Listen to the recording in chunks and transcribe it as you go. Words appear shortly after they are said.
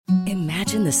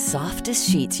Imagine the softest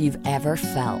sheets you've ever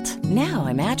felt. Now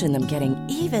imagine them getting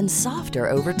even softer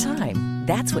over time.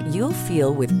 That's what you'll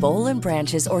feel with Boll &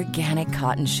 Branch's organic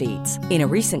cotton sheets. In a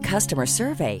recent customer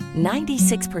survey,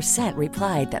 96%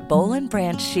 replied that Boll &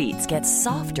 Branch sheets get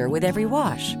softer with every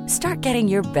wash. Start getting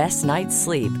your best night's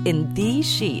sleep in these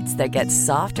sheets that get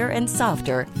softer and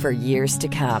softer for years to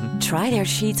come. Try their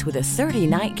sheets with a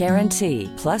 30-night guarantee.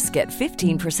 Plus, get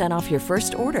 15% off your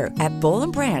first order at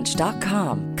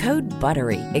bollandbranch.com. Code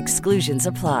BUTTERY. Exclusions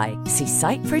apply. See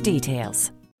site for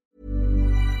details.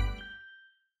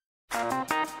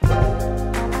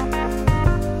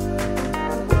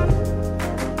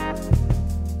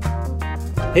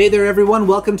 Hey there, everyone.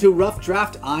 Welcome to Rough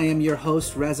Draft. I am your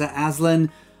host, Reza Aslan.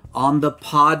 On the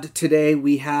pod today,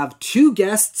 we have two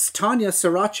guests, Tanya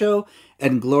Saracho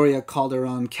and Gloria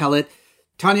Calderon-Kellett.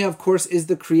 Tanya, of course, is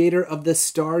the creator of the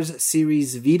Starz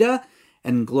series Vida,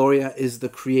 and Gloria is the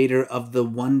creator of the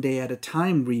One Day at a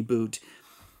Time reboot.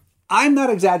 I'm not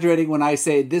exaggerating when I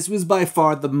say this was by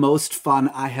far the most fun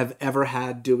I have ever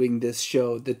had doing this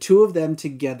show. The two of them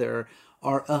together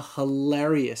are a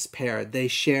hilarious pair. They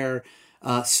share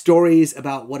stories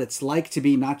about what it's like to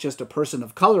be not just a person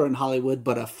of color in Hollywood,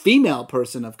 but a female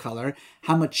person of color,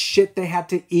 how much shit they had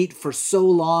to eat for so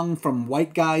long from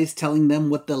white guys telling them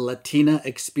what the Latina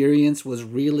experience was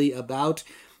really about.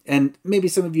 And maybe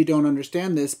some of you don't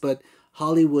understand this, but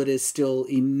Hollywood is still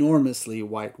enormously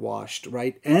whitewashed,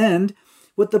 right? And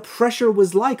what the pressure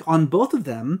was like on both of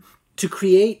them to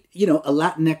create, a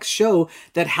Latinx show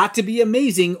that had to be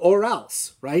amazing or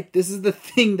else, right? This is the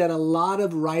thing that a lot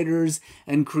of writers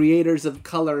and creators of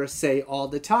color say all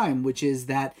the time, which is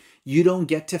that you don't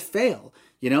get to fail.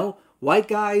 White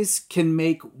guys can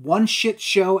make one shit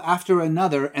show after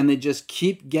another and they just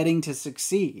keep getting to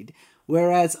succeed.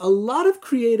 Whereas a lot of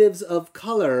creatives of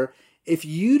color, if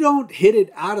you don't hit it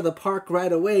out of the park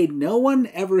right away, no one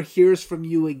ever hears from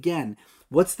you again.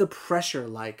 What's the pressure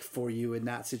like for you in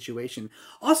that situation?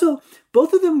 Also,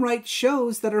 both of them write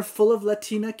shows that are full of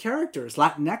Latina characters,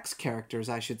 Latinx characters,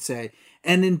 I should say.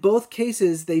 And in both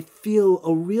cases, they feel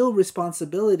a real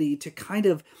responsibility to kind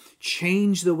of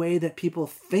change the way that people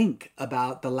think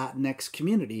about the Latinx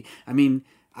community. I mean,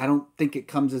 I don't think it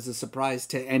comes as a surprise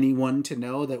to anyone to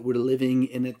know that we're living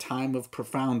in a time of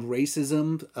profound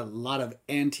racism, a lot of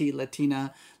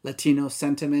Latino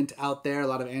sentiment out there, a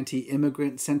lot of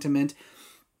anti-immigrant sentiment.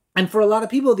 And for a lot of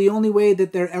people, the only way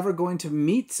that they're ever going to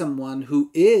meet someone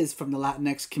who is from the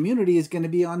Latinx community is going to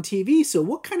be on TV. So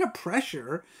what kind of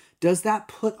pressure does that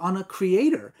put on a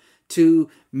creator to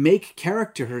make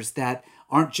characters that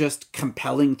aren't just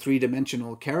compelling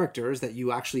three-dimensional characters that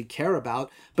you actually care about,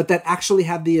 but that actually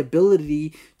have the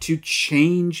ability to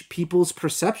change people's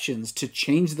perceptions, to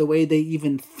change the way they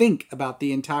even think about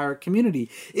the entire community?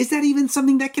 Is that even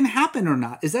something that can happen or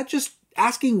not? Is that just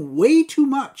asking way too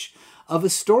much of a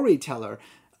storyteller?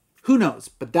 Who knows?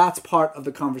 But that's part of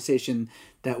the conversation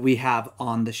that we have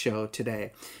on the show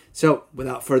today. So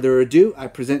without further ado, I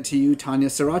present to you Tanya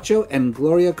Saracho and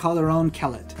Gloria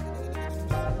Calderon-Kellett.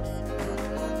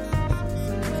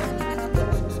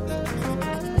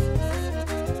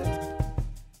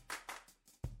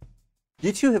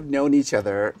 You two have known each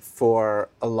other for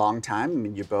a long time. I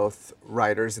mean, you're both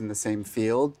writers in the same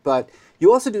field, but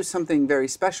you also do something very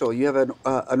special. You have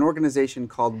an organization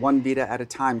called One Vida at a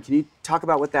Time. Can you talk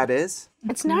about what that is?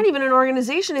 It's not even an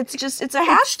organization. It's a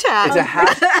hashtag. It's a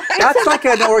hashtag. That's like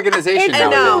an organization It's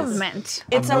nowadays. a movement.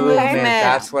 It's a movement.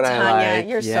 That's what Tanya, I like.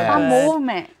 You're so A good.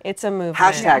 movement. It's a movement.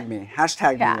 Hashtag me.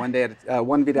 Hashtag Yeah. me.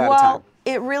 One Vida at a time. Well,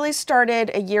 it really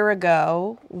started a year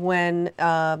ago when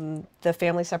the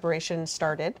family separation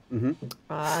started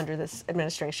under this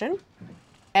administration.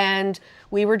 And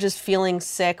we were just feeling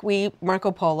sick.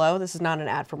 Marco Polo, this is not an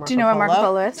ad for Marco Polo. Do you know what Marco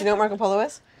Polo is? Do you know what Marco Polo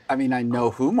is? I mean, I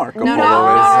know who Marco No, Polo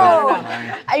no, is.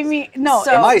 no. I mean, no.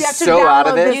 So- Am I you have to so out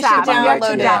of download it? this You should app. You have to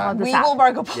download download it. this We app. will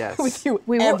Marco Polo Yes. with you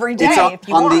We will. every day It's if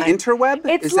you on want. the interweb?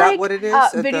 It's Is like that what it is?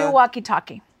 video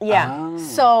walkie-talkie. Yeah.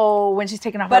 So when she's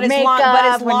taking off But her as makeup,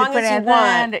 long, when you put as it you in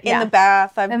want, in the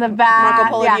bath, in the bath, Marco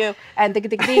Polo you. and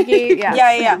tiki, yeah.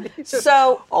 Yeah.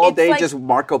 So All it's day like, just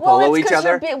Marco Polo each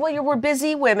other? We're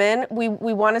busy women. We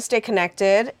want to stay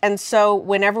connected, and so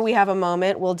whenever we have a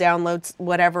moment, we'll download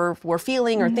whatever we're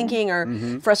feeling or thinking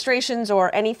or frustrations or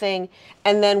anything,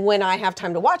 and then when I have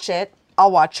time to watch it, I'll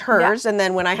watch hers, and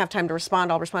then when I have time to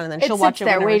respond, I'll respond, and then she'll watch it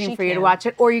there whenever waiting she for you to can. watch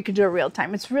it, or you can do it real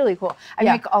time. It's really cool. I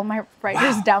make all my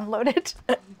writers download it.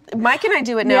 Mike and I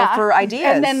do it now for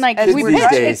ideas. And then like as we we're these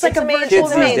pitch, days. it's like a amazing. virtual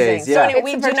Kids room. these days, So yeah.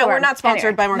 anyway, It's a virtual we're room. not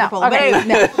sponsored by Marco Polo, Okay, but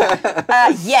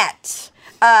anyway. Yet.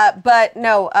 But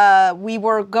no, we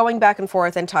were going back and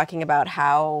forth and talking about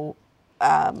how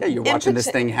yeah, you're watching this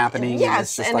thing happening, and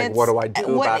it's just like, what do I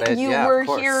do about it? You yeah, were of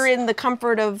course. here in the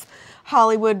comfort of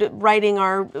Hollywood, living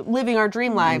our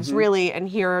dream lives, really, and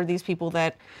here are these people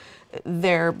that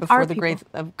there before Our the people. grace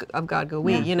of God go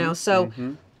we, you know. So,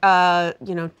 you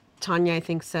know, Tanya, I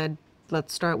think, said,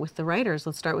 let's start with the writers,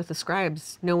 let's start with the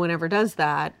scribes. No one ever does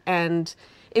that. And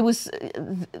it was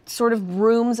sort of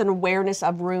rooms and awareness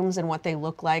of rooms and what they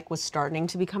look like was starting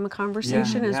to become a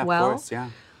conversation as well. Of course, yeah.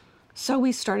 So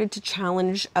we started to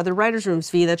challenge other writers' rooms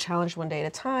via the challenge one day at a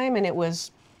time, and it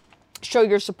was show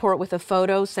your support with a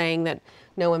photo saying that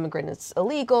no immigrant is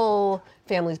illegal,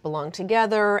 families belong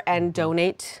together, and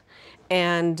donate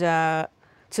and to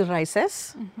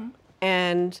Raices.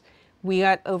 And we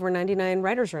got over 99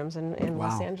 writers' rooms in Wow.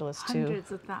 Los Angeles too.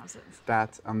 Hundreds of thousands.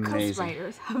 That's Because amazing.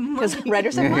 writers have money. Because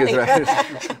writers have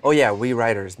money. Oh yeah, we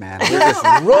writers, man. We're just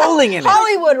rolling in it.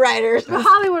 Hollywood writers.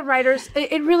 Hollywood writers,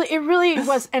 it really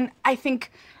was, and I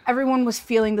think everyone was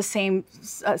feeling the same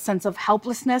sense of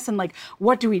helplessness and like,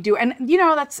 what do we do? And you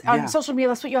know, that's on Yeah. social media.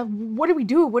 That's what you have. What do we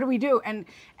do? What do we do? And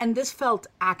this felt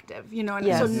active, you know. And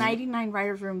so Yes. 99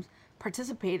 writers' rooms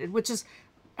participated, which is,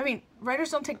 I mean,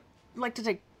 writers don't like to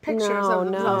take pictures No, of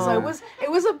themselves. no. So it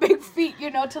was a big feat, you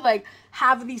know, to like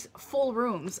have these full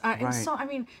rooms. And Right. so I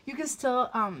mean, you can still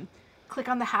click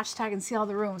on the hashtag and see all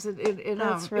the rooms. It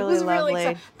That's it really was lovely.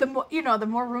 exciting. The more, you know, the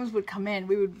more rooms would come in,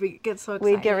 we would get so excited.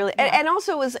 We'd get really, Yeah. and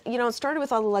also it was, you know, it started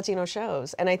with all the Latino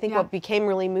shows, and I think Yeah. what became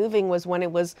really moving was when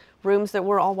it was rooms that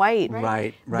were all white.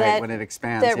 Right, that- when it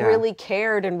expands, That yeah. really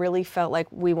cared and really felt like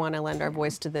we want to lend our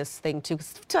voice to this thing too.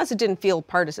 'Cause to us, it didn't feel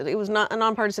partisan. It was not a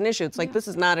nonpartisan issue. It's like, this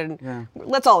is not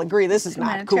let's all agree this is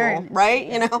not cool, Humanitarian. right?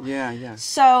 You know? Yeah, yeah.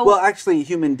 So. Well, actually,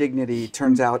 human dignity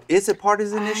turns out is a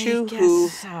partisan issue.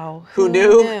 guess so. Who Who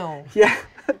knew? knew? Yeah.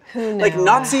 Who Like knew?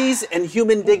 Nazis and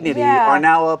human dignity Yeah. are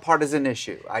now a partisan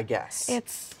issue, I guess.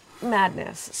 It's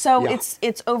madness. So Yeah.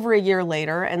 it's over a year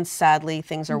later, and sadly,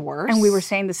 things are worse. And we were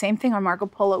saying the same thing on Marco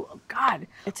Polo. Oh, God,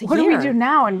 It's a what do year. we do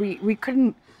now? And we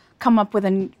couldn't come up with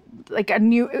a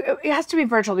new. It has to be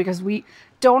virtual because we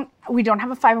don't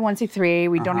have a 501c3.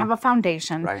 We don't have a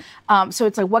foundation. Right. So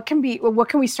it's like, what can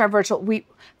we start virtual? We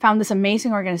found this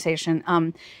amazing organization,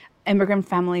 Immigrant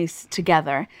Families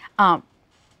Together.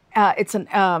 It's an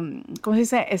 ¿cómo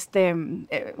se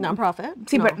dice? Nonprofit.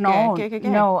 Sí, but no, Okay.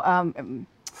 no.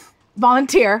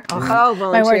 Volunteer. Oh, My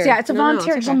volunteer. words. Yeah, it's a No,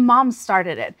 volunteer. it's Some okay. mom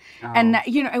started it, and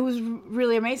you know, it was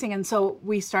really amazing. And so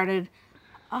we started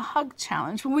a hug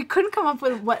challenge. We couldn't come up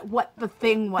with what the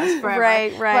thing was forever.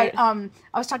 Right. But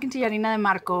I was talking to Yarina de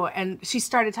Marco, and she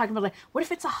started talking about like, what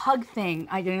if it's a hug thing?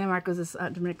 Yarina de Marco is this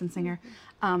Dominican singer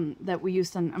that we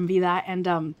used on Vida,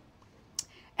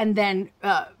 and then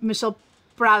Michelle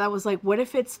Prada was like, what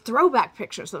if it's throwback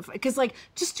pictures of, because like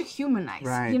just to humanize,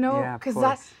 Right, you know, yeah, of because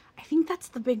course. I think that's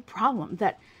the big problem,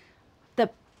 that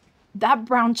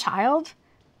brown child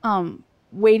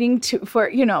waiting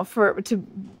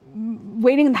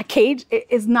waiting in that cage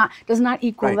does not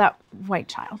equal Right. that white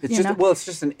child. It's you just know? it's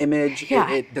just an image. Yeah.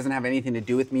 It doesn't have anything to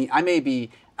do with me. I may be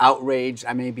outraged,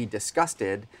 I may be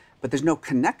disgusted, but there's no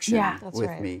connection Yeah. That's with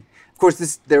right. me. Of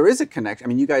course, there is a connection. I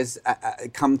mean, you guys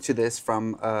come to this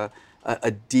from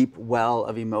a deep well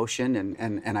of emotion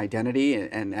and identity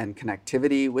and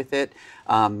connectivity with it.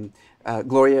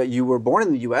 Gloria, you were born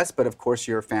in the U.S., but of course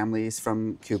your family's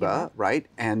from Cuba, right?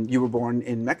 And you were born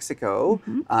in Mexico,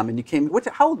 and you came.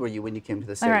 How old were you when you came to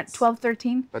the States? Around 12,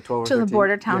 13, About 12 or to the 13?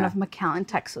 border town Yeah. of McAllen,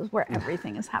 Texas, where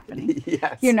everything is happening.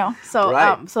 Yes. You know, so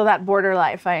Right. so that border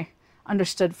life I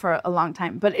understood for a long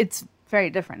time, but it's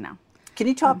very different now. Can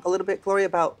you talk a little bit, Gloria,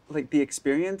 about like the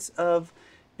experience of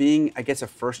being, I guess, a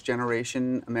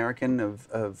first-generation American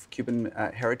of Cuban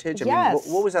heritage? I mean, Yes.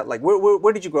 what was that like?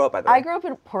 Where did you grow up, by the way? I grew up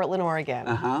in Portland, Oregon.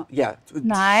 Yeah.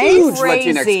 Nice. Huge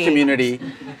Crazy. Latinx community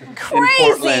in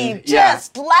Portland.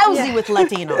 Just lousy with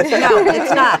Latinos.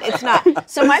 No, it's not.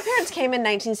 So my parents came in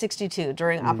 1962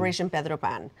 during Operation Pedro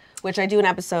Pan, which I do an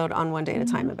episode on One Day at a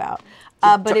Time about.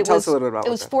 But it tell was us a little bit about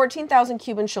it was that. 14,000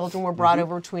 Cuban children were brought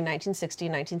over between 1960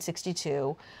 and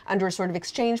 1962 under a sort of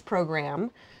exchange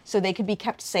program, so they could be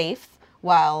kept safe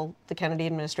while the Kennedy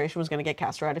administration was going to get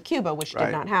Castro out of Cuba, which Right.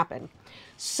 did not happen.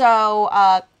 So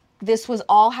this was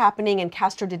all happening, and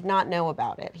Castro did not know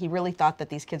about it. He really thought that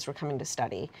these kids were coming to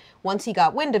study. Once he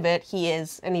got wind of it, he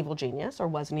is an evil genius, or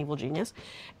was an evil genius,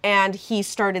 and he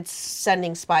started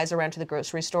sending spies around to the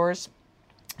grocery stores.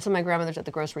 So my grandmother's at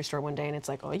the grocery store one day, and it's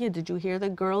like, oh yeah, did you hear the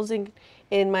girls in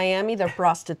Miami? They're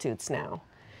prostitutes now.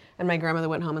 And my grandmother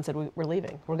went home and said, we're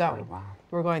leaving. We're going. wow.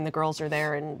 We're going. The girls are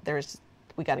there, and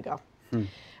we got to go.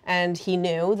 And he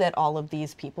knew that all of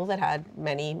these people that had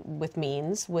many with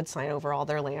means would sign over all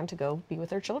their land to go be with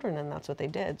their children, and that's what they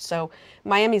did. So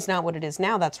Miami's not what it is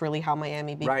now. That's really how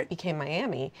Miami became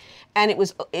Miami. And it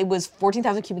was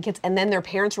 14,000 Cuban kids, and then their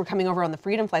parents were coming over on the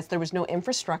freedom flights. There was no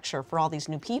infrastructure for all these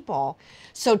new people.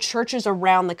 So churches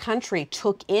around the country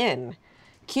took in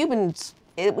Cubans.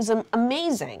 It was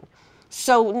amazing.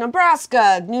 So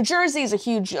Nebraska, New Jersey is a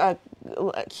huge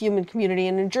Cuban community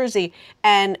in New Jersey,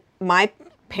 and my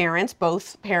parents,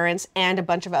 both parents, and a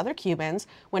bunch of other Cubans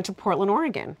went to Portland,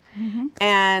 Oregon,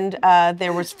 and they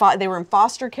were in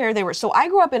foster care. So I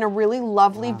grew up in a really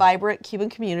lovely, vibrant Cuban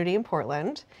community in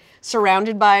Portland,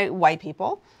 surrounded by white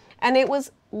people, and it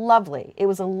was lovely.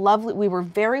 We were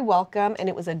very welcome, and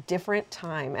it was a different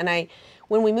time. And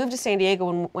when we moved to San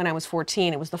Diego when I was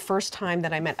 14, it was the first time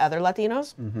that I met other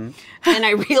Latinos, and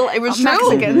I realized it was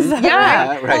Mexicans.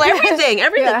 Yeah, well, everything.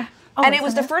 Yeah. Oh, and it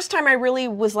was the first time I really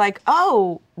was like,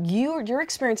 oh, your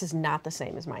experience is not the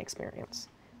same as my experience.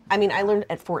 I mean, I learned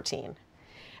at 14.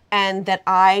 And that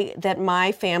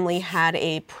my family had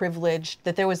a privilege,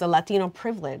 that there was a Latino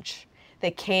privilege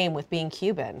that came with being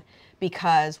Cuban,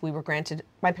 because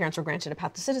my parents were granted a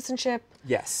path to citizenship.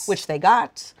 Yes. Which they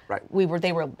got. Right.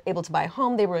 They were able to buy a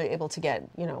home. They were able to get,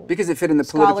 because it fit in the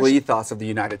political ethos of the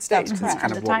United States. That's It's correct.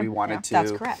 kind of what we wanted to.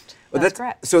 That's correct. Well, That's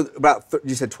correct. So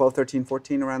you said 12, 13,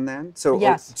 14 around then? So,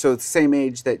 Yes. So the same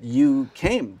age that you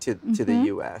came to the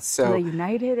U.S. So The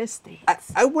United States.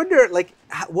 I wonder,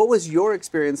 what was your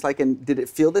experience like, and did it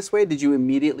feel this way? Did you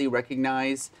immediately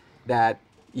recognize that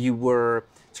you were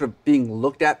sort of being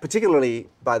looked at, particularly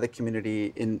by the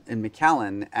community in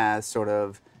McAllen, as sort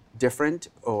of different,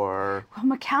 or?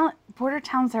 Well, McAllen, border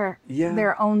towns are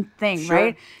their own thing,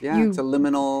 right? Yeah, it's a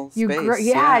liminal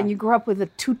space. And you grew up with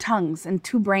two tongues and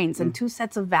two brains and two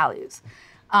sets of values.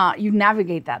 You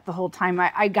navigate that the whole time.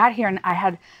 I got here and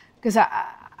because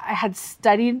I had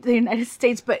studied the United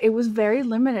States, but it was very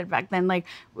limited back then. Like,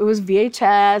 it was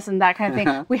VHS and that kind of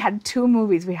thing. We had 2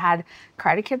 movies. We had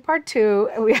Karate Kid Part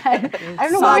 2. And we had, I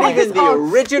don't know Not what even it's the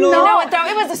called. original? No,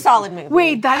 it was a solid movie.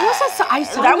 Wait, that was I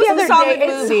saw That it was the a other solid day.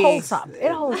 movie. It holds up.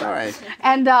 It holds up. All right.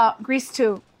 And Grease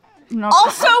 2. No.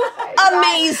 Also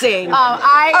amazing.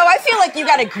 I feel like you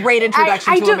got a great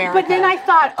introduction to America. But then I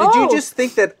thought, Did you just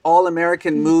think that all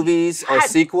American movies are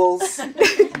sequels?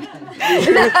 At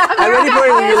any point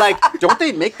were you like, don't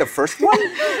they make the first one?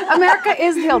 America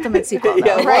is the ultimate sequel, though,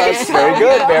 Yeah, right? very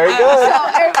good, very good.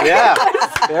 Yeah,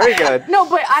 very good. No,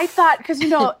 but I thought, because,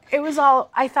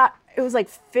 I thought it was like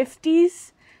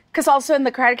 50s. Because also in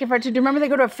the Karate Kid Part 2, do you remember they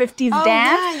go to a 50s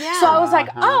dance? Yeah. So I was like,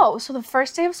 so the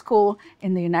first day of school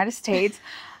in the United States,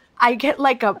 I get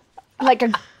like a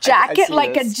jacket,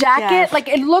 like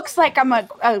it looks like I'm a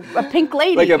pink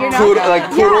lady, Like a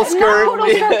poodle skirt. Poodle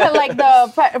skirt, but like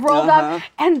the rolled up,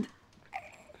 and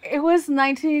it was it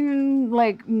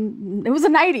was the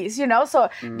 90s, so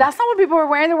that's not what people were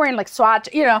wearing. They're wearing like swatch,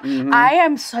 I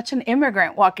am such an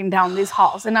immigrant walking down these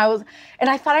halls, and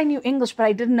I thought I knew English, but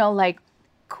I didn't know like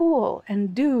cool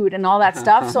and dude and all that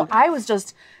stuff. So I was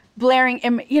just blaring,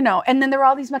 and then there were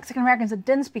all these Mexican Americans that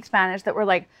didn't speak Spanish that were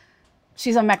like,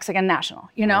 she's a Mexican national,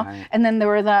 Right. And then there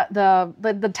were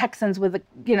the Texans with the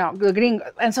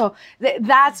gringos, and so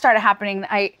that started happening.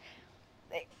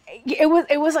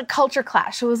 It was a culture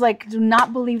clash. It was like, do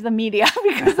not believe the media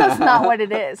because that's not what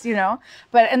it is,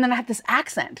 But and then I had this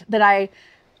accent that I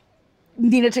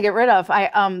needed to get rid of.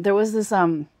 There was this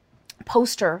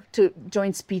poster to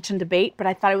join speech and debate, but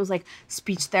I thought it was like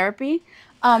speech therapy.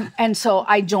 And so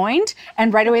I joined,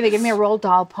 and right away they gave me a Roald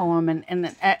Dahl poem,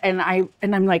 and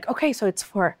I'm like, okay, so it's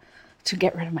to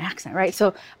get rid of my accent, right?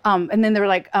 So and then they were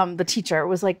like, the teacher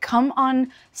was like, come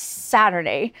on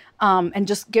Saturday, and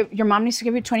just your mom needs to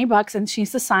give you $20, and she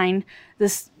needs to sign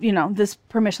this, this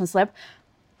permission slip.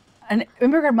 And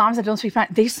immigrant moms that don't speak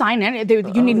Spanish, they sign in.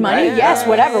 You need money? Right. Yes,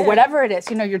 whatever it is.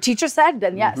 Your teacher said,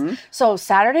 then yes. So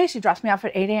Saturday, she drops me off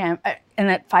at 8 a.m.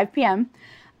 And at 5 p.m.,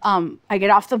 I get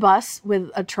off the bus with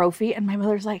a trophy, and my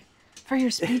mother's like, for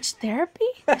your speech therapy?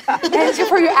 And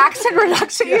for your accent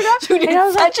reduction, You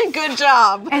did such a good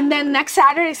job. And then next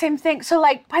Saturday, same thing. So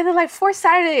by the fourth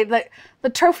Saturday, the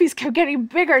trophies kept getting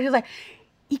bigger. She's like,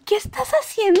 ¿Y qué estás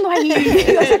haciendo ahí?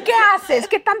 O sea, ¿qué haces?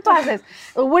 ¿Qué tanto haces?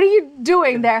 What are you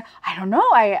doing there? I don't know.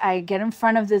 I get in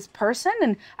front of this person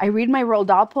and I read my Roald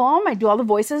Dahl poem. I do all the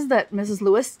voices that Mrs.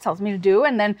 Lewis tells me to do.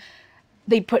 And then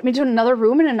they put me to another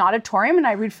room in an auditorium and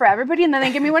I read for everybody. And then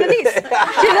they give me one of these, So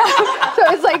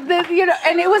it's like this,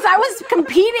 and I was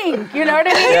competing, you know what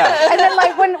I mean? Yeah. And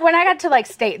then when I got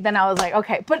to state, then I was like,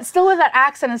 okay, but still with that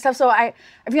accent and stuff. So I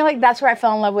feel like that's where I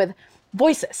fell in love with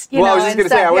voices. Well, I was just and going to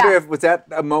say, stuff, I wonder yeah. if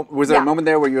was there a Yeah. moment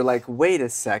there where you're like, wait a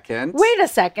second,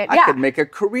 yeah. I could make a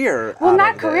career. Well, out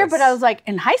not of career, this. but I was like,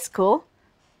 in high school,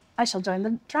 I shall join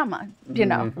the drama,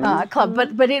 club.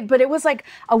 But it was like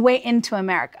a way into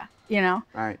America,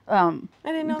 Right. I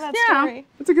didn't know that Yeah. story.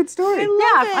 That's a good story.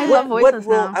 I love voices What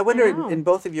role? now. I wonder in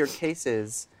both of your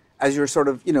cases, as you're sort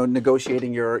of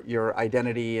negotiating your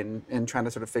identity and trying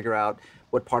to sort of figure out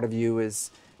what part of you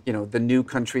is the new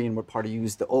country and what part of you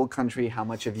is the old country, how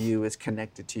much of you is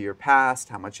connected to your past,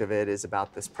 how much of it is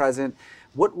about this present.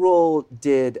 What role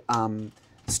did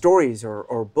stories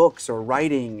or books or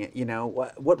writing,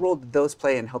 what role did those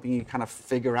play in helping you kind of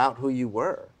figure out who you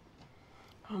were?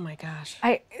 Oh my gosh.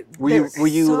 Were you So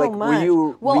much. were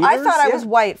you Well, I readers? thought I Yeah. was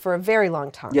white for a very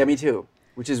long time. Yeah, me too.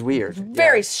 Which is weird.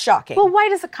 Very Yeah. shocking. Well,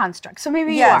 white is a construct, so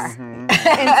maybe Yes. you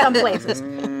are in some places.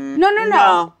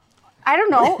 No. I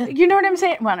don't know. You know what I'm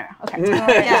saying? Well, no. Okay.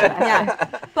 yeah.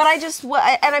 But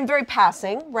and I'm very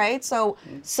passing, right? So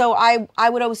I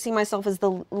would always see myself as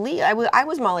the lead. I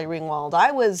was Molly Ringwald.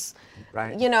 I was,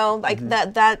 Right.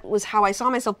 that was how I saw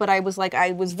myself. But I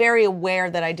was very aware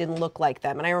that I didn't look like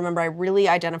them. And I remember I really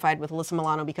identified with Alyssa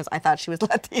Milano because I thought she was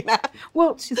Latina.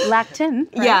 Well, she's Latin.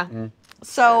 Right? Yeah.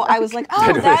 So I was like,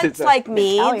 oh, that's like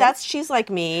me. Italian. She's like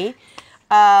me.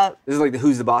 This is like the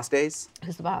Who's the Boss days.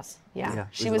 Who's the boss? Yeah. Yeah,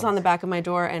 She who's was the on boss? the back of my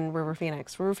door, and River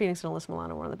Phoenix. River Phoenix and Alyssa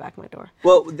Milano were on the back of my door.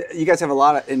 Well, you guys have a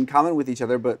lot in common with each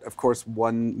other, but of course,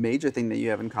 one major thing that you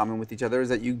have in common with each other is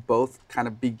that you both kind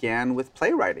of began with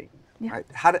playwriting. Right?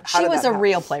 How did She was that a happen?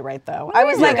 real playwright, though. I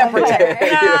was like a pretend.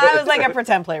 I was like a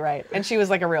pretend playwright, and she was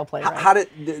like a real playwright.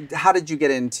 How did you get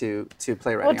into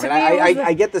playwriting? Well, to I me, it was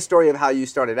I get the story of how you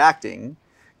started acting.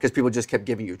 Because people just kept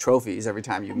giving you trophies every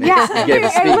time you gave a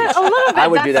speech. a little bit. I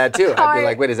would do that That's too. how I'd be I-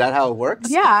 like, wait, is that how it works?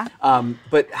 Yeah.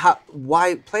 But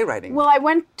why playwriting? Well, I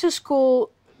went to school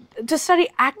to study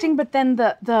acting, but then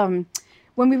the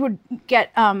when we would get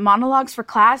monologues for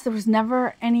class, there was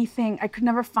never anything. I could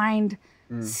never find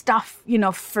stuff,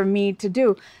 for me to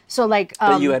do. So like,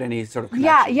 that you had any sort of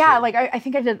yeah. connection to. Like I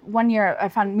think I did one year. I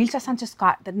found Milcha Sanchez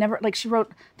Scott that never she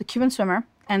wrote The Cuban Swimmer,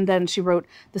 and then she wrote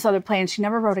this other play, and she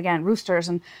never wrote again, Roosters,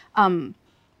 and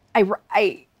I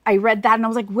read that and I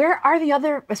was like, where are the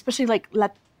other, especially like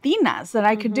Latinas that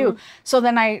I could do? So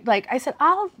then I said,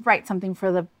 I'll write something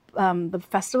for the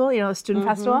festival, the student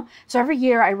festival. So every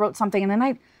year I wrote something, and then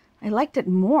I liked it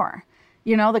more,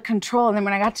 the control. And then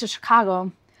when I got to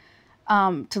Chicago, I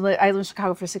lived in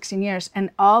Chicago for 16 years, and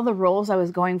all the roles I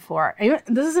was going for,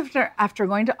 this is after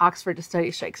going to Oxford to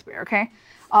study Shakespeare, okay?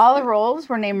 All the roles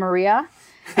were named Maria.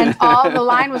 And all the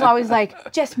line was always like,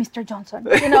 "Yes, Mr. Johnson."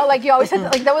 Like you always said,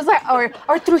 like that was like,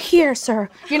 or through here, sir.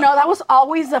 That was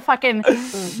always the fucking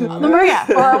the Maria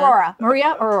or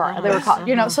Aurora, they were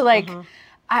called. So like,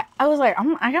 I was like,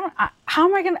 how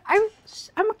am I gonna?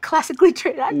 I'm a classically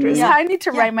trained actress. Yeah. I need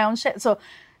to write my own shit. So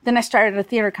then I started a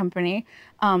theater company,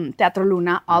 Teatro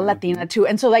Luna, all Latina too.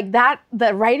 And so like that,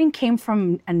 the writing came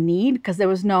from a need because there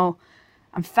was no,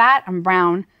 I'm fat, I'm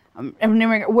brown.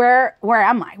 Where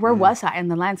am I? Where was I in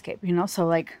the landscape? So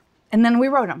like, and then we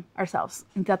wrote them ourselves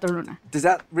in Teatro Luna. Does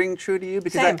that ring true to you?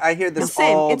 Because Same. I hear this The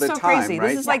same. all It's the so time, crazy. right?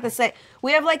 This is like the same.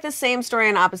 We have like the same story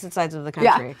on opposite sides of the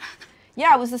country.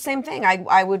 Yeah, it was the same thing.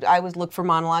 I would look for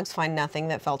monologues, find nothing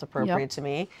that felt appropriate to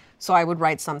me. So I would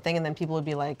write something, and then people would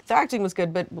be like, "The acting was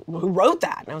good, but who wrote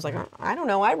that?" And I was like, "I don't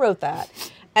know. I wrote that."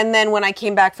 And then when I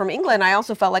came back from England, I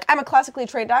also felt like I'm a classically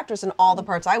trained actress, and all the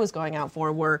parts I was going out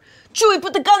for were, "Chewy,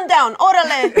 put the gun down,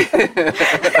 orale."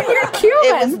 You're Cuban.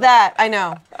 It was that. I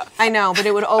know, but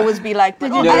it would always be like, "Ay,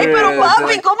 no, pero no,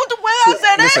 papi, no. ¿cómo tú puedes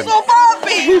hacer Listen. eso,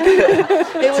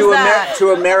 papi?" It was that.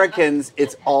 To Americans,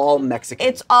 it's all Mexican.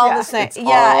 It's all the same. It's Yeah,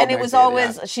 all and it was Mexican,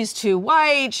 always, yeah. she's too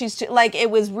white, it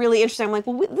was really interesting. I'm like,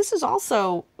 well, this is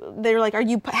also, they're like, are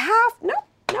you half? No,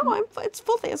 it's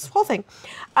full thing, it's the whole thing.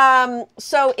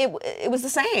 So it was the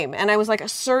same. And I was like,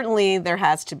 certainly there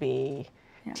has to be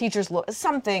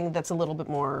something that's a little bit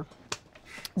more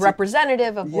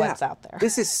representative of what's out there.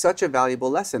 This is such a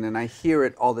valuable lesson, and I hear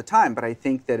it all the time, but I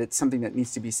think that it's something that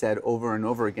needs to be said over and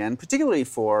over again, particularly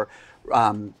for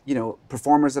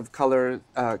performers of color,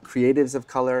 creatives of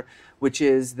color, which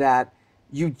is that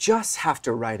you just have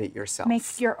to write it yourself.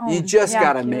 Make your own. You just Yeah.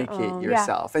 got to Make make your it own.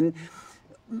 yourself. And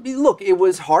look, it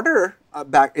was harder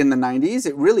back in the 90s.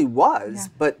 It really was. Yeah.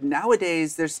 But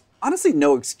nowadays, there's honestly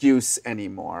no excuse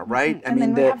anymore, right? And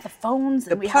then we have the phones.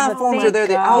 The and we have platforms the are there,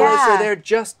 the thing. outlets Yeah. are there.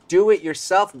 Just do it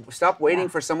yourself. Stop waiting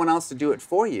for someone else to do it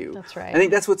for you. That's right. I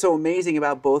think that's what's so amazing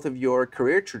about both of your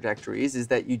career trajectories is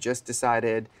that you just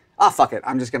decided, fuck it,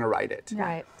 I'm just going to write it.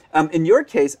 Right. In your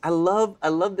case, I love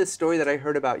this story that I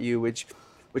heard about you, which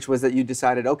was that you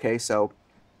decided, okay, so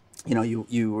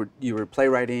you were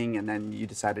playwriting, and then you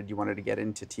decided you wanted to get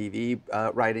into TV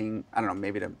writing. I don't know,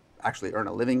 maybe to actually earn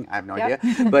a living. I have no idea.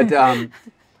 But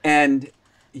and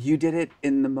you did it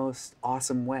in the most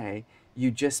awesome way. You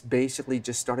just basically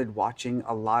started watching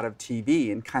a lot of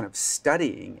TV and kind of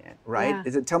studying it, right?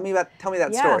 Yeah. Tell me that Yeah,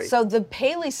 story. so the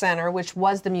Paley Center, which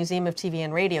was the Museum of TV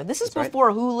and Radio, this is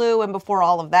before Hulu and before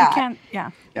all of that.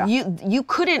 You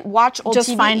couldn't watch old Just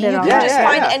TV. find it You on- could just Yeah,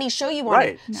 find yeah. any show you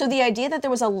wanted. Right. So the idea that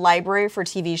there was a library for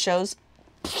TV shows,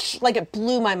 like it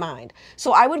blew my mind.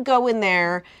 So I would go in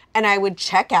there and I would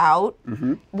check out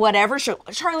whatever show,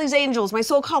 Charlie's Angels, My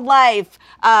So-Called Life,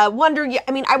 Wonder Years.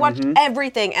 I mean, I watched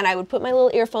everything, and I would put my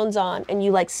little earphones on and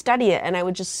you like study it, and I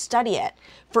would just study it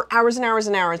for hours and hours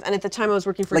and hours. And at the time I was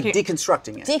working for like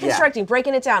deconstructing it. Deconstructing,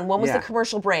 breaking it down. When was the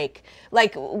commercial break?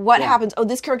 Like, what happens? Oh,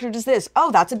 this character does this. Oh,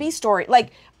 that's a B story. Like,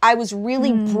 I was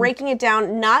really breaking it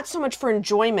down, not so much for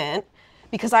enjoyment,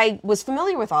 because I was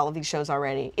familiar with all of these shows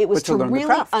already. It was But to to learn the really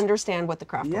craft. understand what the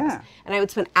craft was. Yeah. And I would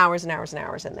spend hours and hours and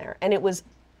hours in there. And it was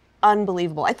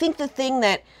unbelievable. I think the thing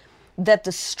that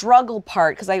the struggle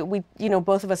part, because we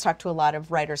both of us talk to a lot of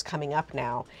writers coming up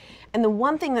now. And the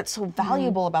one thing that's so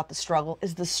valuable about the struggle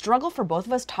is the struggle for both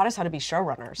of us taught us how to be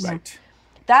showrunners. Right.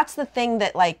 That's the thing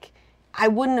that, like, I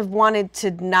wouldn't have wanted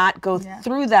to not go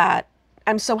through that.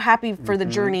 I'm so happy for the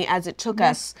journey as it took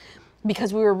us,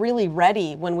 because we were really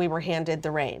ready when we were handed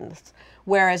the reins.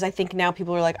 Whereas I think now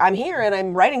people are like, I'm here and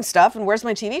I'm writing stuff, and where's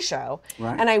my TV show?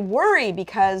 Right. And I worry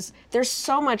because there's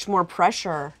so much more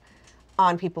pressure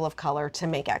on people of color to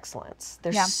make excellence.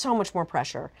 There's so much more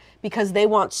pressure because they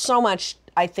want so much.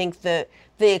 I think the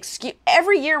excuse,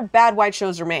 every year bad white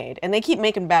shows are made, and they keep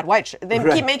making bad white they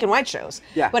keep making white shows.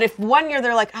 Yeah. But if one year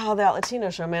they're like, oh, that Latino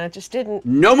show, man, it just didn't.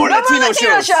 No more Latino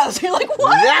shows. You're like,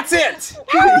 what? That's it.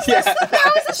 How is this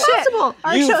possible?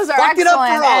 Our You shows are fucked it up for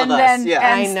excellent, all and of us. then Yeah.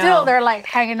 I and know. still they're like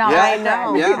hanging out. Yeah. I like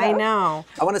know. Yeah. I know.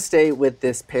 I want to stay with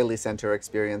this Paley Center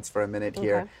experience for a minute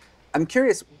here. Okay. I'm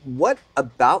curious, what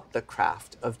about the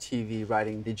craft of TV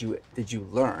writing did you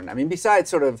learn? I mean, besides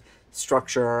sort of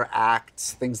structure,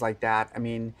 acts, things like that. I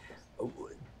mean,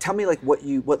 tell me like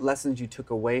what lessons you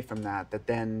took away from that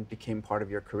then became part of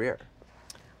your career.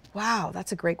 Wow,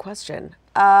 that's a great question.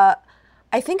 I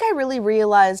think I really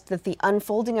realized that the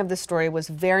unfolding of the story was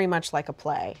very much like a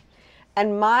play.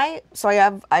 And I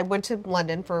went to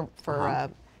London for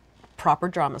proper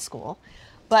drama school,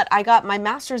 but I got my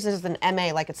master's as an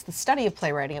MA, like it's the study of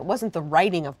playwriting. It wasn't the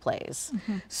writing of plays.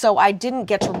 So I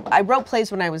wrote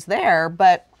plays when I was there,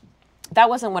 but that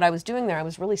wasn't what I was doing there. I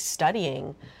was really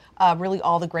studying really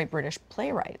all the great British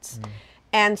playwrights.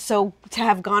 And so to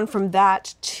have gone from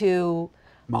that to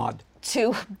Maud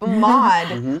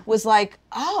was like,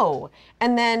 oh,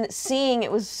 and then seeing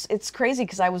it's crazy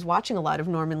because I was watching a lot of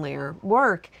Norman Lear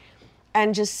work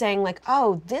and just saying like,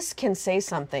 oh, this can say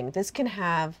something. This can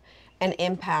have an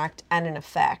impact and an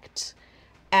effect.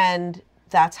 And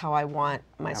that's how I want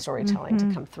my storytelling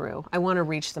to come through. I want to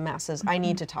reach the masses. I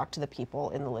need to talk to the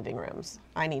people in the living rooms.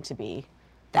 I need to be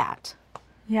that.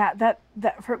 Yeah,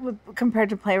 compared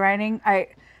to playwriting, I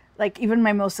like even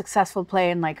my most successful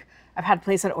play, and like I've had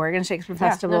plays at Oregon Shakespeare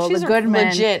Festival, No, she's The a Goodman,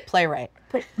 legit playwright.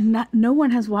 but no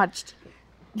one has watched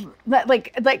that.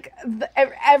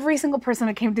 Every single person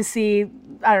that came to see,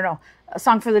 I don't know, A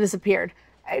Song for the Disappeared,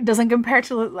 it doesn't compare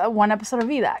to one episode of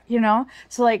VDAC, you know.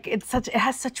 So like it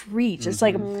has such reach. It's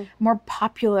like a more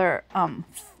popular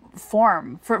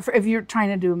form for if you're trying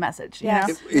to do a message. You know?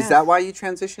 Is that why you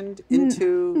transitioned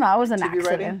into No, it was an TV accident.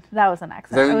 writing? That was an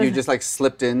accident. Then It you was- just like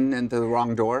slipped into the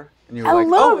wrong door, and you were A like,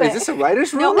 little "Oh, bit. is this a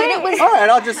writer's room? No, and it was- All right,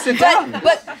 I'll just sit down."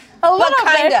 But little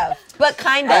kind bit. of. But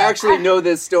kind of. I actually know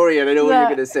this story, and I know what you're Yeah.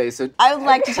 going to say. So I would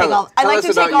like to take all. I tell like us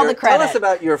to about take all your- the credit. Tell us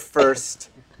about your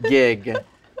first gig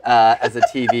as a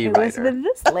TV It was writer. with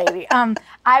this lady. I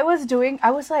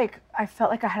felt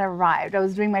like I had arrived. I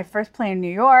was doing my first play in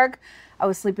New York. I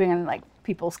was sleeping on like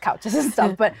people's couches and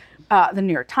stuff, but the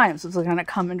New York Times was going to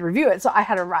come and review it. So I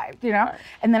had arrived, you know? Right.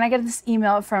 And then I get this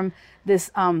email from this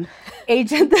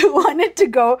agent that wanted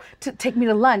to take me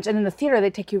to lunch. And in the theater, they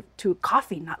take you to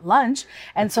coffee, not lunch.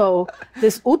 And so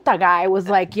this Uta guy was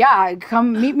like, yeah,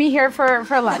 come meet me here for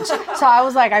lunch. So I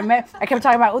was like, I kept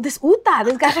talking about, this Uta,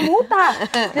 this guy from Uta,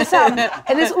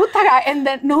 and this Uta guy. And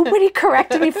then nobody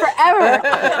corrected me forever.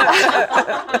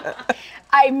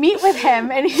 I meet with him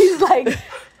and he's like,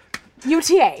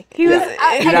 UTA. He was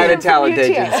United Talent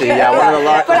Agency. Yeah, one of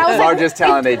the largest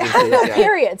talent agencies. Yeah.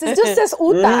 Periods. It just says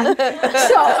Uta.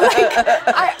 So like,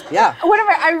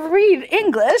 whenever I read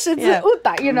English, it's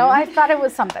Uta. You know, I thought it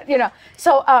was something. You know,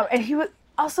 so and he was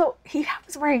also, he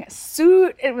was wearing a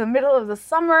suit in the middle of the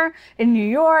summer in New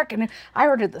York, and I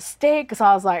ordered the steak, so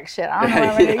I was like, shit, I don't know what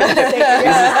I'm going to get the steak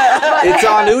again. It's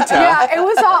on Uta. Yeah,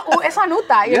 it's on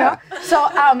Uta, you know? So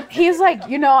he's like,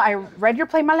 I read your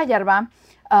play Mala Yerba.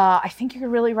 I think you're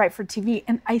really right for TV.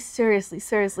 And I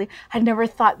seriously, had never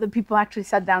thought that people actually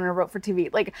sat down and wrote for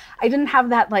TV. Like, I didn't have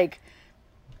that, like,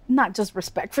 not just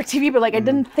respect for TV, but like I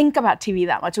didn't think about TV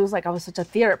that much. It was like I was such a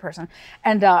theater person.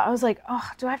 And I was like, oh,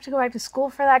 do I have to go back to school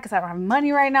for that? Because I don't have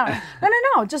money right now.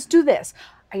 No, just do this.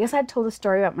 I guess I had told a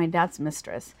story about my dad's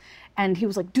mistress. And he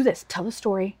was like, do this, tell a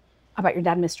story about your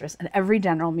dad's mistress at every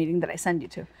general meeting that I send you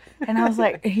to. And I was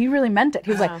like, he really meant it.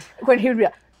 He was like, when he would be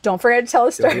like, don't forget to tell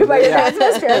a story about your dad's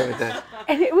mistress.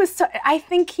 And it was, I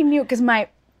think he knew, because my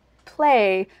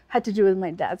play had to do with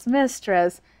my dad's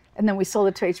mistress. And then we sold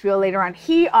it to HBO later on.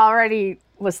 He already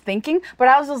was thinking, but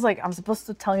I was just like, I'm supposed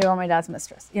to tell you about my dad's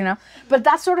mistress, But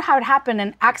that's sort of how it happened.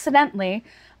 And accidentally.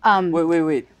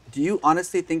 Wait. Do you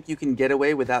honestly think you can get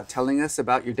away without telling us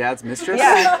about your dad's mistress?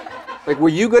 Yeah. Like, were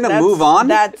you going to move on?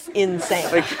 That's insane.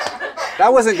 Like,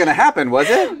 that wasn't going to happen, was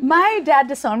it? My dad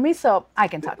disowned me, so I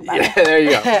can talk about it. There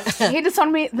you go. He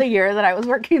disowned me the year that I was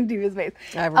working in TV Space.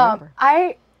 I remember.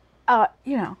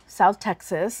 South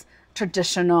Texas,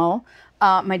 traditional.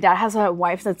 My dad has a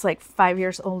wife that's like 5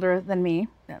 years older than me,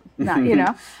 but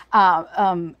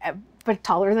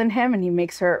taller than him, and he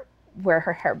makes her wear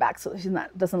her hair back so she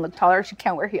doesn't look taller. She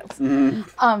can't wear heels.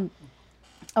 Oh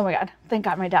my God! Thank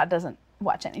God my dad doesn't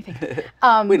watch anything.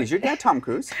 Wait, is your dad Tom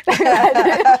Cruise? No,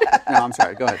 I'm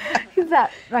sorry. Go ahead. He's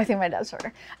that. I think my dad's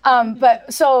shorter.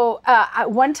 But so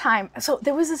one time, so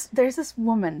there's this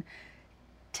woman,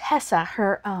 Tessa,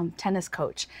 her tennis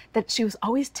coach, that she was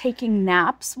always taking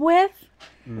naps with.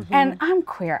 And I'm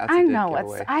queer. That's I a good know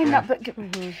giveaway. I know, but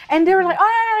and they were like,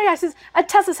 oh no, she's at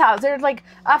Tessa's house. They're like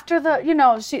after the,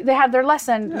 they had their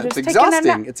lesson. Yeah, just it's taking a nap.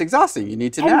 exhausting. It's exhausting. You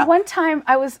need to And nap. one time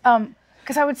I was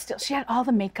because I would still, she had all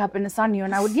the makeup and it's on you,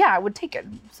 and I would take it.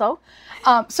 So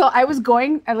I was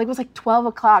going, it was like 12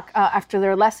 o'clock after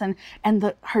their lesson,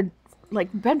 and her like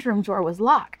bedroom door was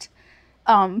locked.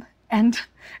 And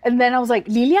then I was like,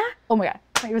 Lilia? Oh my God.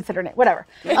 I even said her name, whatever.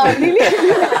 Lilia.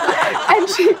 And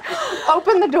she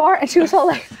opened the door and she was all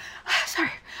like,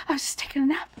 sorry, I was just taking a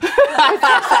nap. And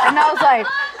I was like,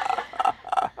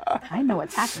 I know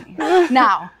what's happening.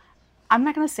 Now, I'm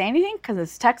not going to say anything because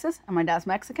it's Texas and my dad's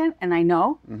Mexican, and I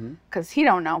know because he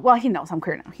don't know. Well, he knows I'm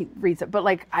queer now. He reads it, but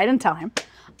like I didn't tell him.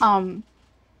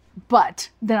 But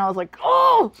then I was like,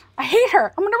 oh, I hate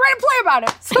her. I'm going to write a play about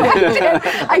it. So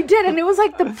I did. And it was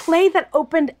like the play that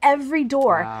opened every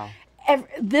door. Wow.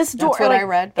 This door. That's what I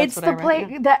read. That's it's what the I read,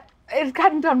 play that it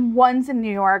hadn't done once in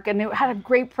New York, and it had a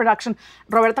great production.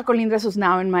 Roberta Colindres, who's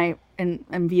now in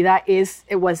Vida,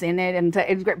 was in it, and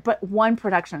it's great. But one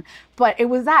production. But it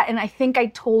was that, and I think I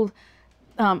told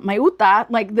my Uta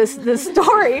like this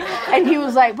story, and he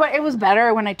was like, but it was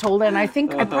better when I told it, and I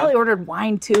think I probably ordered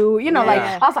wine too,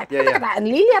 I was like, and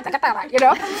Lilia,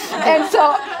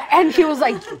 and he was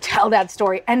like, tell that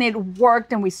story, and it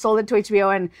worked, and we sold it to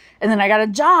HBO, and then I got a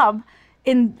job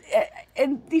in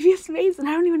TV Space, and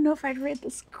I don't even know if I'd read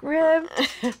the script.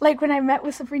 Like when I met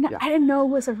with Sabrina, I didn't know it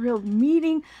was a real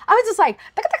meeting. I was just like,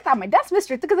 my dad's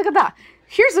mistress,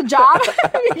 here's a job,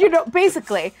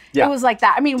 basically. Yeah. It was like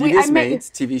that. I mean, Devious Maids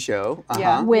TV show.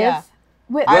 Yeah. with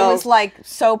I was like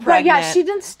so pregnant. yeah, she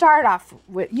didn't start off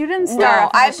with. You didn't start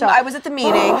off. No, I was at the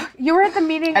meeting. You were at the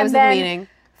meeting. I was and at the then meeting.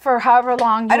 For however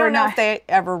long. I don't know if they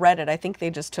ever read it. I think they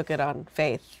just took it on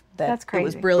faith. That's crazy. It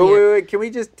was But brilliant. wait, can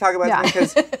we just talk about that?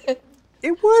 Because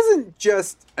it wasn't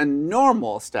just a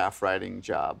normal staff writing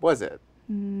job, was it?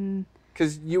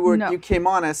 Because you came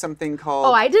on as something called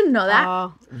Oh, I didn't know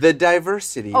that. the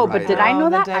diversity. Oh, but did I know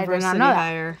that? The I did not diversity know that.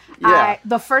 hire. Yeah.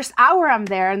 The first hour I'm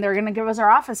there, and they're gonna give us our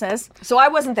offices. So I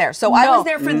wasn't there. So I was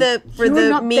there for the You were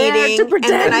not there meeting, to and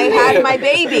pretend. then I had my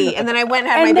baby, and then I went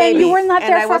and had And my then baby. you were not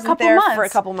and there I for a wasn't couple there months. For a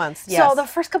couple months. Yes. So the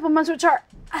first couple months, which are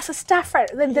as a staff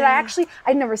writer, then did I actually?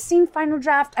 I'd never seen Final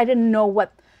Draft. I didn't know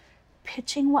what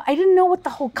pitching was. I didn't know what the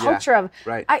whole culture of.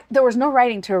 right. There was no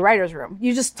writing to a writer's room.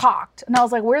 You just talked, and I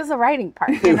was like, "Where's the writing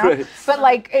part?" You know. Right. But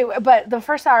but the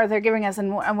first hour they're giving us,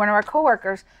 and one of our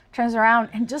coworkers turns around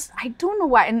and just I don't know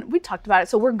why, and we talked about it,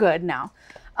 so we're good now.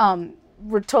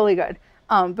 We're totally good.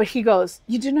 But he goes,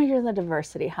 "You do know you're the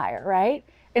diversity hire, right?"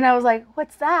 And I was like,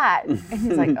 "What's that?" And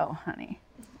he's like, "Oh, honey."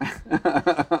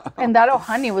 And that "oh,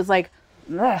 honey" was like.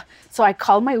 Ugh. So I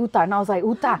called my Uta and I was like,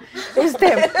 Uta,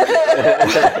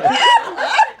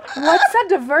 what's a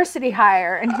diversity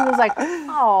hire? And he was like,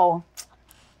 oh,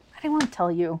 I didn't want to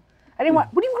tell you. I didn't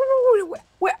want. What do you?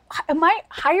 Am I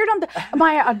hired on the? Am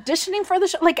I auditioning for the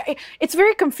show? Like, it's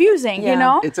very confusing, you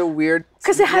know. It's a weird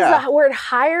because it has the word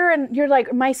hire, and you're like,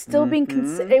 am I still being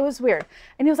considered? It was weird,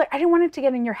 and he was like, I didn't want it to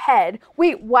get in your head.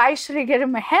 Wait, why should it get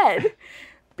in my head?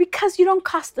 Because you don't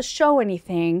cost the show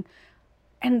anything,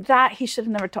 and that he should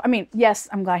have never told. I mean, yes,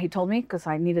 I'm glad he told me because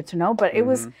I needed to know, but it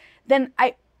was then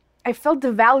I felt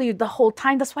devalued the whole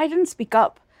time. That's why I didn't speak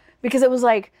up, because it was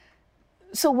like,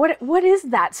 so what is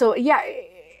that? So yeah.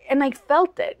 And I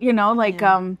felt it, you know, like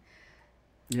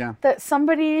that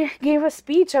somebody gave a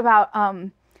speech about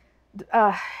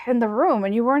in the room,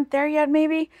 and you weren't there yet,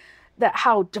 maybe, that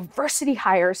how diversity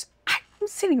hires, I'm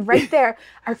sitting right there,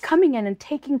 are coming in and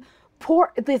taking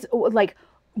like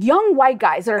young white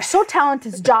guys that are so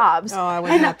talented jobs. Oh, I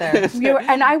was not there.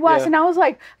 And I was, and I was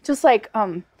like, just like,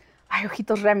 ay,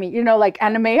 ojitos Remy, you know, like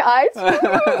anime eyes.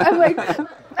 I'm like,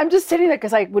 I'm just sitting there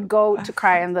because I would go to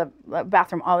cry in the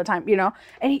bathroom all the time, you know.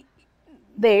 And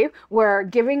they were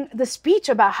giving the speech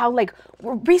about how, like,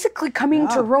 we're basically coming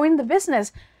to ruin the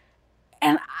business.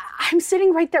 And I'm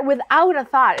sitting right there without a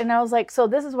thought. And I was like, so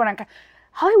this is what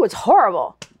Hollywood's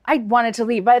horrible. I wanted to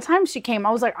leave. By the time she came, I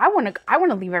was like, I want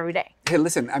to leave every day. Hey,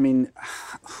 listen, I mean,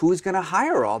 who's going to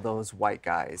hire all those white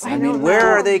guys? I mean, where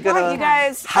are they going to, you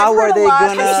guys, how are they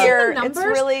going to hear? It's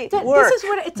really work. This is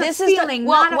what it's a feeling,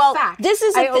 not a fact. This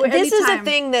is a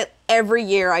thing that every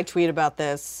year I tweet about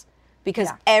this, because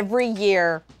every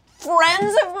year,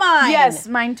 friends of mine. Yes,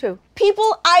 mine too.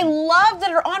 People I love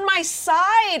that are on my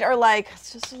side are like,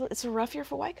 it's a rough year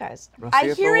for white guys.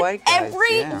 I hear it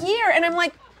every year, and I'm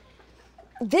like,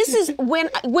 this is when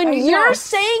you're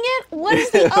saying it. What is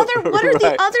the other? What are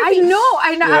the other? I know.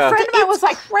 A friend of mine was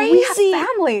like, crazy. We have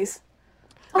families.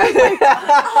 I was like,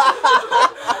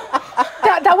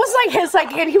 that was like his,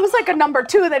 like, and he was like a number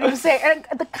 2 that he was saying,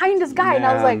 and the kindest guy, and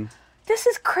I was like, this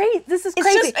is crazy. This is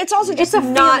crazy. It's also just a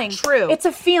not feeling. True. It's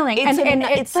a feeling, and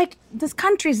it's like this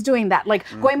country's doing that, like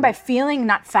going by feeling,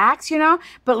 not facts, you know.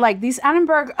 But like these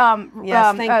Annenberg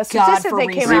statistics that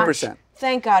came out. 3%.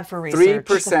 Thank God for research.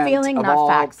 3% of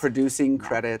all producing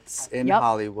credits in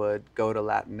Hollywood go to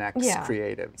Latinx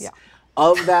creatives. Yeah.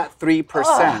 Of that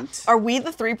 3%, are we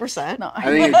the 3%? No, I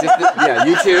think it's just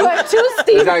you two.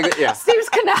 Steve's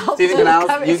Canals. Steven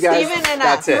Canals, you guys. Steven and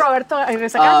that's it. Roberto,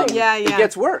 It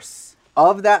gets worse.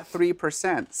 Of that 3%,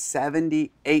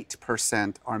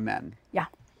 78% are men. Yeah.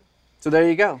 So there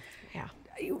you go.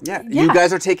 Yeah. You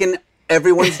guys are taking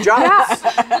everyone's jobs.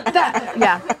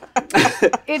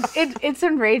 It's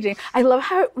enraging. I love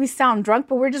how we sound drunk,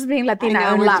 but we're just being Latina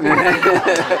and laughing.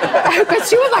 Because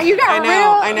she was like, "You got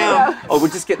I know. Oh, we're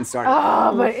just getting started.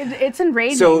 Oh, but it's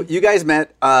enraging. So you guys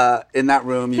met in that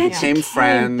room. You became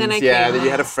friends. Then you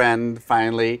had a friend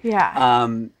finally. Yeah.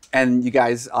 And you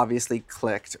guys obviously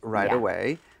clicked right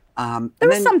away. There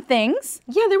were some things.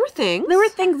 Yeah, there were things. There were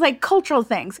things like cultural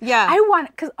things. Yeah.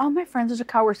 Because all my friends in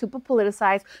Chicago were super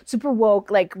politicized, super woke,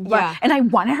 and I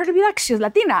wanted her to be like, she's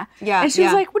Latina. Yeah. And she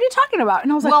was like, what are you talking about?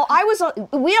 And I was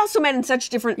like, we also met in such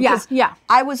different,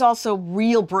 I was also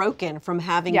real broken from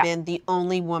having been the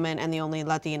only woman and the only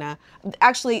Latina.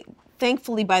 Actually,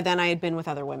 thankfully by then I had been with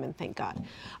other women, thank God.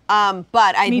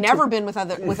 But I'd never been with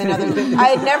another. I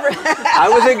had never. I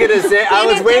wasn't gonna say. I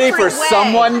was waiting for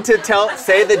someone to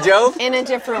say the joke in a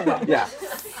different way. Yeah.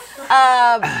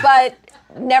 But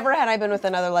never had I been with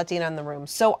another Latina in the room.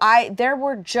 So there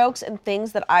were jokes and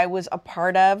things that I was a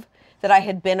part of, that I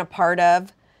had been a part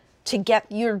of, to get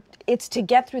through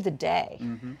the day.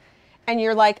 Mm-hmm. And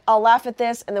you're like, I'll laugh at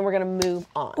this, and then we're gonna move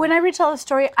on. When I retell the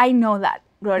story, I know that.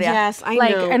 Gloria. Yes, I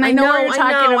know. And I know what you're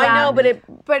talking about. I know,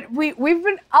 but we've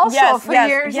been also for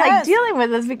years like dealing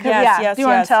with this because do you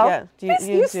want to tell? Yeah.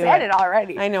 You said it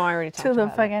already. I know, I already talked about it.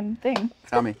 To the fucking thing.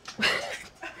 Tell me.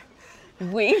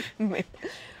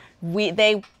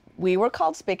 We were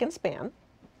called Spick and Span.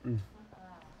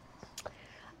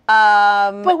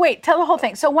 But wait, tell the whole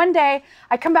thing. So one day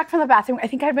I come back from the bathroom. I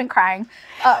think I had been crying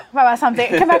about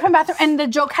something. I come back from the bathroom and the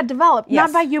joke had developed.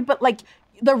 Not by you, but like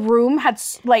the room had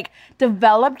like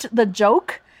developed the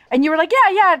joke, and you were like,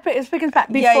 it's Spick and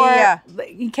Span before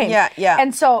you came. Yeah.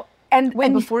 And so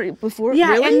before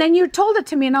really? And then you told it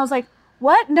to me, and I was like,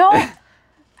 what? No,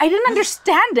 I didn't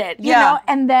understand it. You know,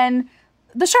 and then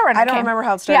the showrunner I don't remember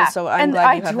how it started, so I'm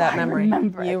glad you have that memory.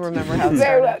 You remember how it started.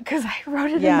 Very well, because I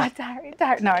wrote it in my diary.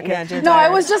 No, I can't. No,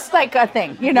 it was just like a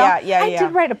thing, you know? I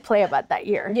did write a play about that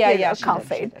year. Called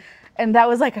Fade. And that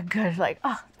was like a good, like,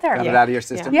 there Got it out of your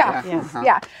system.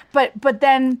 Yeah. But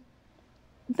then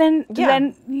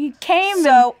he came.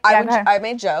 So I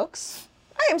made jokes.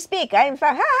 I am Speak. I am.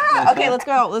 Okay, let's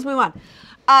go. Let's move on.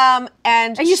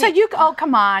 And you said oh,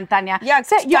 come on, Tanya. Yeah,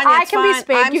 Tanya, I can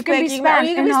be Spig, you can be Sven.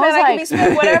 You can be Sven, I can be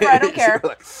Spig, whatever, I don't care.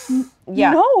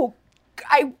 Yeah. No,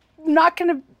 I'm not going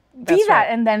to be That's that. right.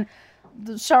 And then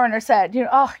the showrunner said, you're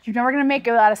never going to make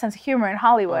it without a sense of humor in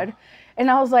Hollywood. And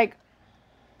I was like,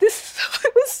 it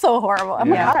was so horrible. Oh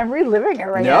my God, I'm reliving it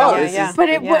right now. this is But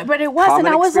it wasn't.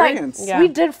 common I was experience. like, Yeah. we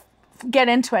did get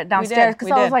into it downstairs because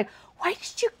we I was did. like, why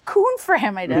did you coon for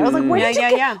him? I did. I was like, why did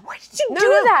you No, do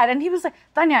no. that? And he was like,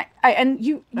 Tanya,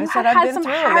 you said, had I've been some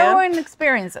through it, man. harrowing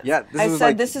experiences. Yeah, this I was said,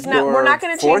 like this is not- we're not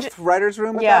gonna your change it. fourth writer's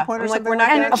room at Yeah, that point or I'm like, something we're not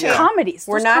And gonna of change. comedies.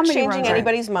 We're Those not comedy changing rooms.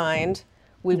 anybody's mind.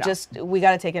 We got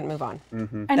to take it and move on.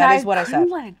 And That is what I couldn't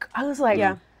said. let it go. I was like,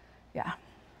 Yeah. yeah.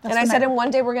 And I said, and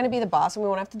one day we're going to be the boss and we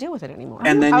won't have to deal with it anymore.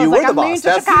 And then I you was were like, the I'm leaving boss. to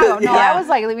That's Chicago. No, Yeah. I was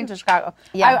like leaving to Chicago.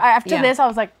 Yeah. After Yeah. this, I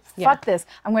was like, Yeah. fuck this.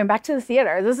 I'm going back to the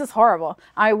theater. This is horrible.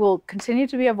 I will continue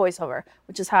to be a voiceover,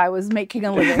 which is how I was making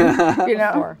a living.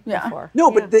 Before.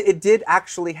 No, but it did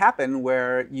actually happen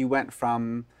where you went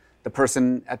from the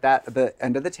person at the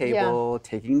end of the table,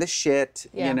 taking the shit,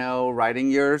 Yeah.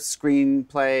 writing your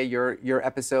screenplay, your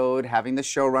episode, having the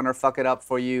showrunner fuck it up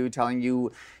for you, telling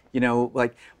you,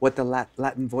 like what the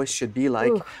Latin voice should be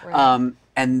like,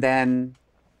 and then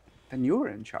you were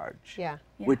in charge. Yeah.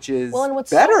 Which is Well, and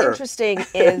what's better. so interesting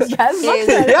is, Yes, much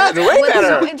better. Yeah, it's way what's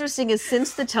better. so interesting is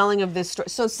since the telling of this story.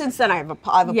 So since then, I've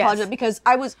apologized Yes. because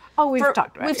I was. Oh, we've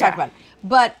talked about it, We've talked yeah. about it.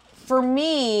 But for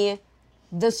me,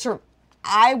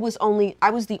 I was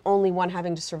the only one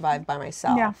having to survive by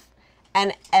myself. Yeah.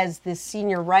 And as the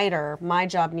senior writer, my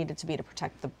job needed to be to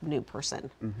protect the new person,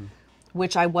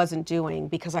 which I wasn't doing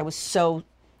because I was so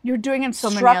You're doing it in so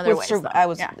many struck other with. ways. though. I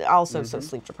was Yeah. also so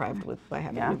sleep deprived by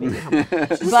having a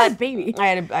baby. But baby.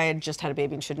 I had just had a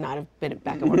baby and should not have been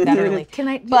back at work that early. Can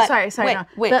I? But sorry. Wait, no.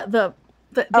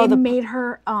 wait. They made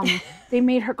her. They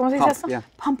made her. ¿Cómo se dice Pump, eso? yeah.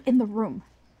 Pump in the room.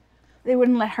 They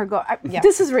wouldn't let her go. Yeah.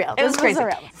 This is real. It was This crazy. is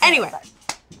real. Anyway,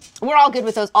 we're all good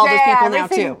with those people now too.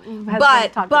 everything has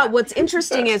been talked But about. what's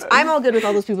interesting is I'm all good with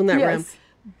all those people in that room. Yes.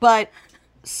 But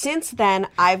since then,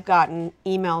 I've gotten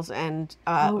emails and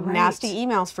right. nasty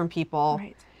emails from people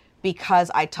Right.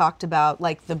 because I talked about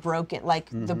like the broken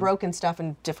stuff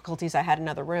and difficulties I had in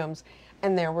other rooms.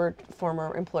 And there were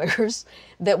former employers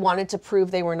that wanted to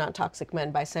prove they were not toxic men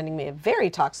by sending me a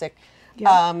very toxic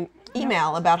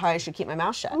email about how I should keep my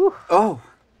mouth shut. Oh,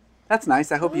 that's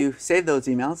nice. I hope you saved those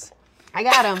emails I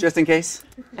got them. just in case.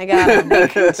 I got them.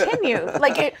 Continue. But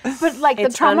the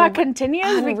It's trauma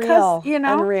continues because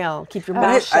unreal. Keep your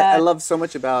mouth shut. I love so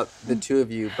much about the two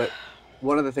of you, but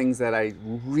one of the things that I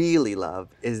really love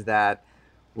is that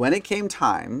when it came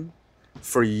time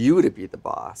for you to be the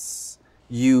boss,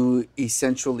 you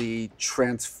essentially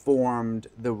transformed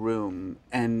the room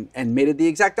and made it the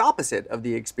exact opposite of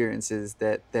the experiences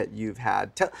that you've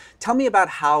had. Tell me about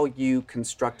how you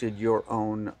constructed your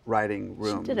own writing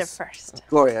rooms. Did it first.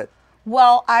 Gloria.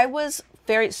 Well, I was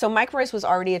so Mike Royce was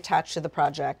already attached to the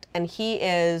project, and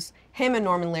him and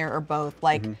Norman Lear are both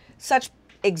like such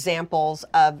examples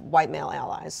of white male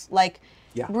allies. Like,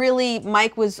 Yeah. really,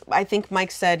 I think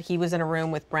Mike said he was in a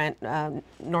room with Brent,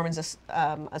 Norman's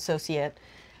associate,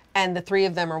 and the three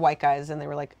of them are white guys, and they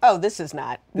were like, oh, this doesn't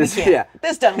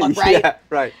look right. Yeah,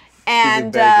 right. And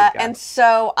He's a very good guy. and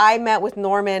so I met with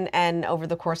Norman, and over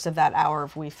the course of that hour,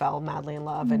 we fell madly in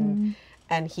love,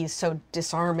 and he's so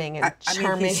disarming and charming.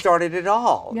 I mean, he started it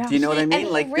all. Yeah. Do you know what I And mean? he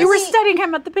Like really- You were this- studying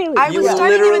him at the Bailey. I you was were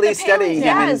studying him at literally the studying him,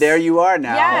 Paley. and there you are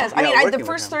now. Yes, I Yeah, mean, working the with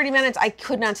first him. 30 minutes, I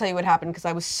could not tell you what happened because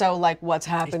I was so like, what's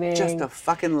happening? Just a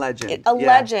fucking legend. A Yeah.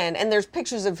 legend, and there's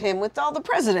pictures of him with all the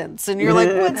presidents, and you're like,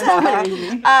 what's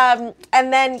happening?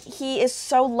 And then he is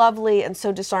so lovely and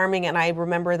so disarming, and I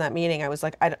remember in that meeting, I was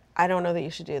like, I don't know that you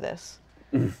should do this.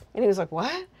 And he was like,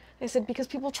 what? I said, because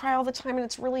people try all the time, and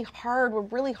it's really hard. We're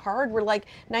really hard. We're like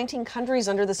 19 countries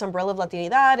under this umbrella of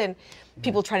Latinidad, and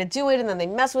people try to do it, and then they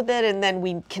mess with it, and then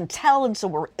we can tell, and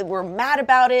so we're mad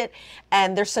about it,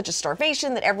 and there's such a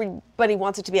starvation that everybody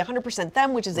wants it to be 100%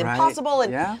 them, which is Right. impossible,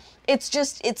 and Yeah. it's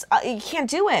just, you can't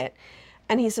do it.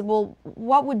 And he said, well,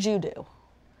 what would you do?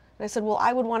 And I said, well,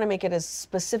 I would want to make it as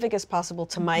specific as possible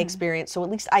to my experience, so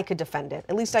at least I could defend it.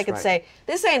 At least I could right. say,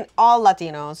 this ain't all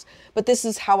Latinos, but this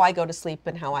is how I go to sleep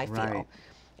and how I feel. Right.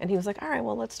 And he was like, all right,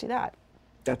 well, let's do that.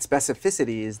 That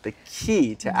specificity is the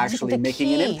key to actually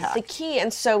making an impact. The key.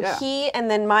 And so Yeah. he and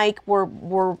then Mike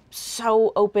were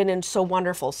so open and so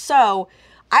wonderful. So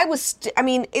I was,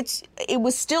 it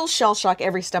was still shell shock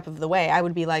every step of the way. I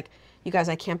would be like, you guys,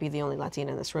 I can't be the only Latina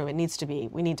in this room.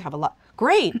 We need to have a lot.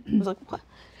 Great. I was like, what?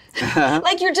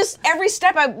 Like you're just every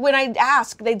step. When I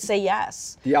ask, they'd say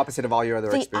yes. The opposite of all your other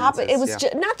experiences. It was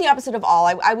not the opposite of all.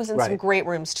 I was in some Right. great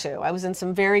rooms too. I was in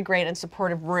some very great and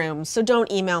supportive rooms. So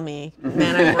don't email me,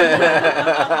 man. I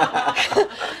work with.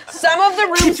 Some of the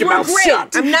rooms your were mouth great.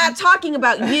 shut. I'm not talking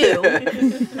about you.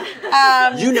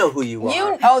 You know who you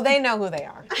are. They know who they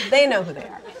are. They know who they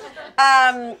are.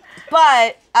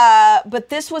 But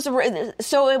this was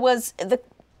so it was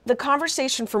the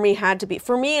conversation for me had to be,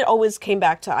 for me it always came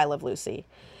back to I Love Lucy,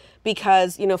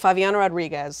 because Favianna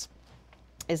Rodriguez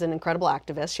is an incredible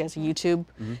activist. She has a YouTube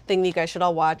thing that you guys should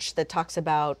all watch that talks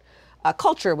about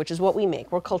culture, which is what we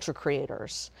make. We're culture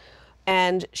creators.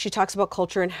 And she talks about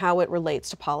culture and how it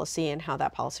relates to policy and how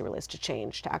that policy relates to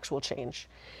change, to actual change.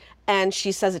 And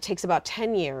she says it takes about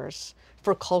 10 years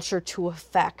for culture to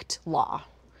affect law.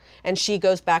 And she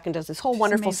goes back and does this whole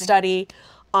wonderful study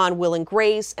on Will and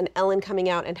Grace and Ellen coming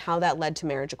out and how that led to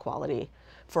marriage equality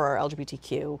for our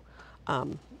LGBTQ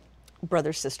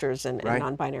brothers, sisters, and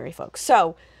non-binary folks.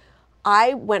 So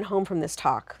I went home from this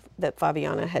talk that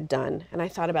Favianna had done, and I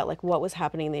thought about like what was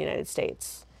happening in the United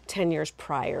States 10 years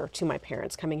prior to my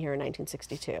parents coming here in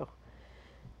 1962.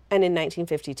 And in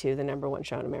 1952, the #1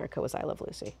 show in America was I Love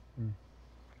Lucy.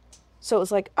 So it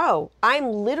was like, oh,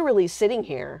 I'm literally sitting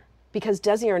here because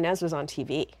Desi Arnaz was on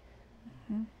TV.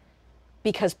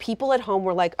 Because people at home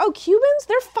were like, oh, Cubans,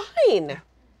 they're fine.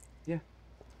 Yeah.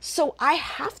 So I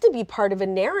have to be part of a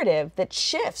narrative that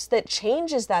shifts, that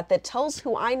changes that tells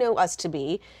who I know us to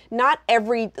be. Not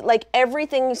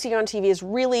everything you see on TV is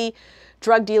really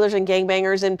drug dealers and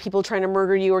gangbangers and people trying to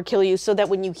murder you or kill you, so that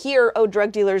when you hear, oh,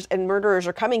 drug dealers and murderers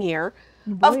are coming here,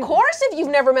 of course, if you've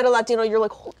never met a Latino, you're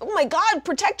like, oh my God,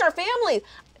 protect our families.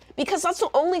 Because that's the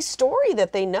only story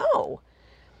that they know.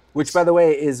 Which, by the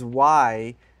way, is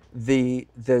why the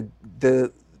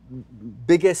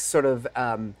biggest sort of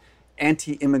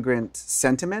anti-immigrant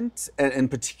sentiment, and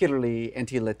particularly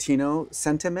anti-Latino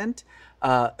sentiment,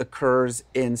 occurs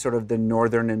in sort of the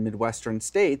northern and Midwestern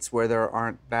states where there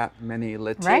aren't that many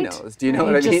Latinos. Right. Do you know You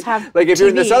what I just mean? have Like if you're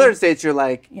in the TV. southern states, you're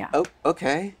like, Yeah. oh,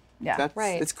 okay. Yeah. That's,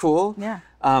 Right. It's cool. Yeah.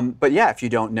 But yeah, if you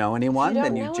don't know anyone, You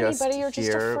don't then you know just anybody, you're just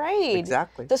hear- afraid.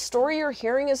 Exactly. The story you're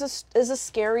hearing is a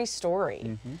scary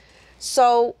story.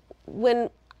 So when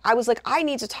I was like, I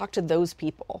need to talk to those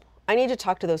people.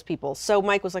 So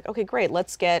Mike was like, okay, great.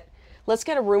 Let's get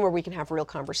a room where we can have real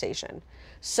conversation.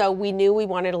 So we knew we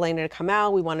wanted Elena to come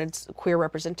out. We wanted queer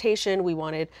representation. We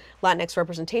wanted Latinx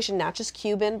representation, not just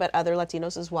Cuban, but other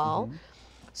Latinos as well.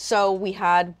 So we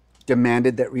had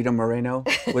demanded that Rita Moreno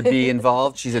would be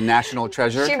involved. She's a national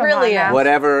treasure. She really on, is.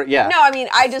 Whatever, yeah. No, I mean,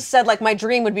 I just said like my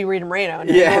dream would be Rita Moreno, and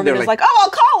Yeah, Norman they're was like, like, oh, I'll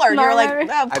call her. And you're like, Norman.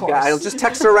 of course. I'll just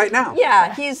text her right now.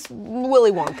 Yeah, he's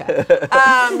Willy Wonka.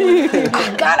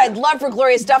 God, I'd love for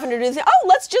Gloria Stefan to do this. Oh,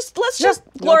 let's just no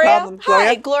Gloria. problem.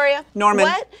 Hi, Gloria. Gloria. Norman.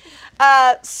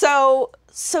 What? So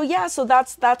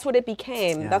that's what it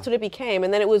became. Yeah. That's what it became,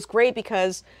 and then it was great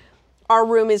because our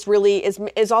room is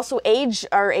also age.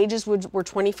 Our ages were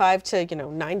 25 to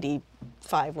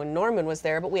 95 when Norman was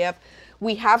there, but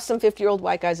we have some 50-year-old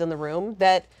white guys in the room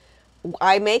that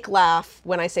I make laugh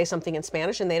when I say something in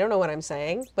Spanish and they don't know what I'm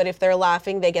saying, but if they're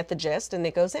laughing, they get the gist and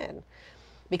it goes in,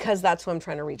 because that's who I'm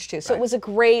trying to reach to. So it was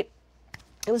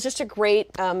just a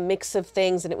great mix of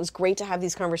things, and it was great to have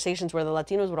these conversations where the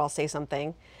Latinos would all say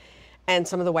something, and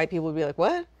some of the white people would be like,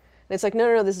 "What?" And it's like,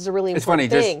 no, this is a really It's funny.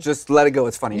 important thing. Just let it go.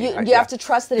 It's funny. You have to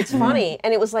trust that it's funny.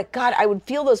 And it was like, God, I would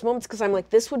feel those moments because I'm like,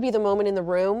 this would be the moment in the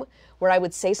room where I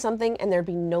would say something and there'd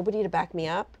be nobody to back me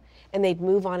up, and they'd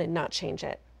move on and not change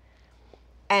it.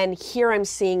 And here I'm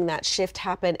seeing that shift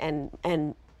happen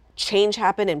and change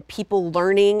happen and people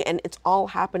learning, and it's all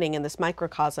happening in this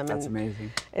microcosm. That's and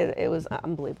amazing. It was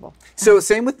unbelievable. So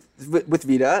same with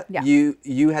Vida. Yeah.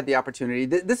 You had the opportunity.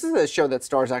 This is a show that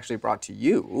Stars actually brought to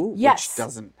you, Yes. which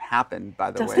doesn't happen,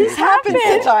 by the Does way. this happen,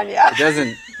 Tanya? It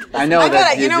doesn't. I know I that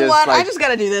gotta, you know just, what? I like- just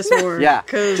gotta do this more. Yeah,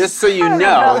 just so you know,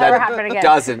 it'll never that happen again.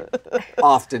 doesn't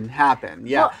often happen.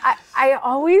 Yeah. Well, I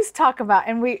always talk about,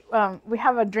 and we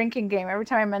have a drinking game. Every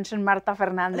time I mention Marta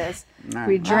Fernandez,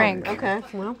 we drink. Okay.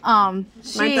 Well,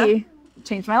 She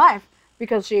changed my life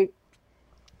because she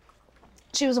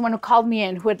was the one who called me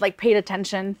in, who had like paid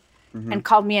attention and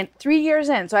called me in 3 years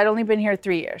in. So I'd only been here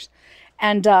 3 years.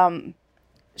 And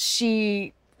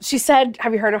she said,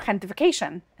 have you heard of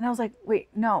gentrification? And I was like, wait,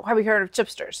 no. Have you heard of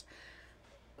chipsters?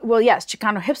 Well, yes,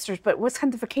 Chicano hipsters, but what's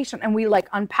gentrification? And we like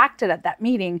unpacked it at that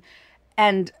meeting,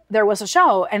 and there was a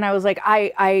show, and I was like,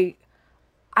 I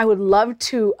would love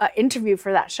to interview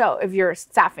for that show if you're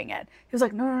staffing it. He was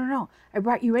like, no. I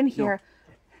brought you in here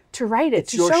to write it,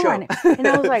 It's to your show show. on it. And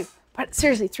I was like, but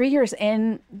seriously, 3 years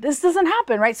in, this doesn't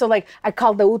happen, right? So like I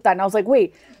called the UTA and I was like,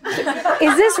 wait,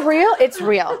 is this real? It's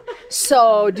real.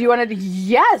 So do you want to do?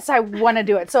 Yes, I want to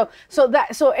do it. So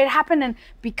it happened, and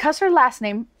because her last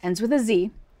name ends with a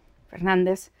Z,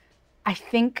 Fernandez, I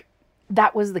think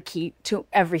that was the key to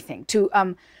everything.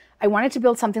 I wanted to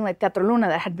build something like Teatro Luna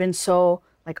that had been so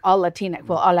like all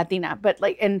Latina, but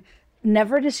like, and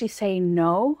never did she say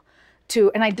no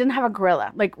to, and I didn't have a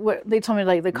gorilla. Like what they told me,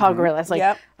 like they call gorillas.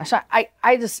 Like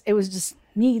it was just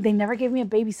me. They never gave me a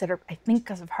babysitter. I think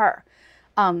because of her.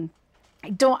 I'm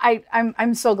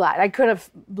so glad. I could have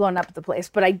blown up the place,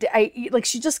 but I like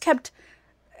she just kept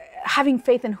having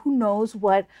faith, and who knows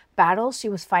what battles she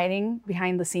was fighting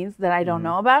behind the scenes that I don't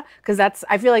know about, because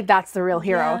I feel like that's the real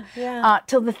hero.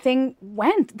 Till the thing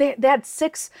went. They had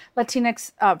 6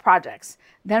 Latinx projects,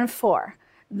 then 4,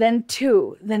 then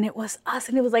 2, then it was us,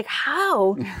 and it was like,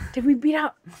 how did we beat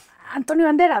out Antonio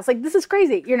Banderas? Like, this is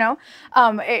crazy, you know?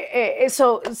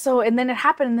 So and then it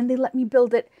happened, and then they let me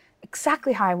build it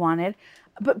exactly how I wanted.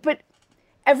 But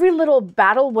every little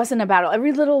battle wasn't a battle.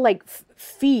 Every little like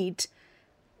feat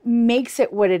makes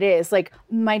it what it is. Like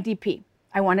my DP,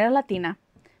 I wanted a Latina,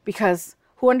 because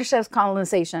who understands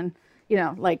colonization, you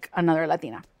know, like another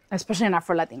Latina, especially an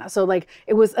Afro-Latina. So like,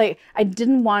 it was like, I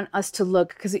didn't want us to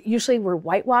look, because usually we're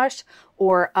whitewashed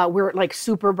or we're like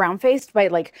super brown-faced by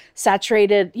like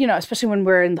saturated, you know, especially when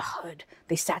we're in the hood,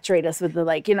 they saturate us with the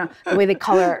like, you know, the way they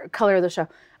color the show.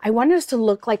 I wanted us to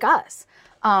look like us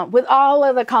with all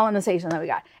of the colonization that we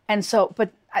got. And so,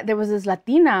 but there was this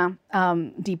Latina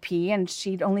DP, and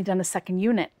she'd only done a 2nd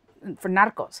unit for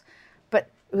Narcos. But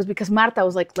it was because Marta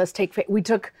was like, let's take, we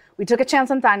took a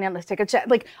chance on Tanya, let's take a chance.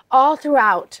 Like all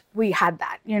throughout, we had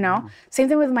that, you know? Same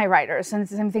thing with my writers, and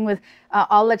same thing with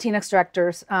all Latinx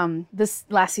directors. This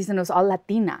last season was all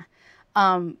Latina.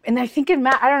 And I think I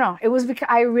don't know, it was because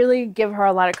I really give her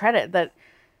a lot of credit that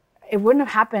it wouldn't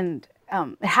have happened.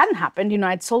 It hadn't happened, you know.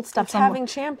 I'd sold stuff. It's having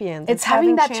champions. It's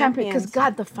having that champion, because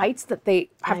God, the fights that they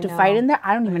have to fight in there,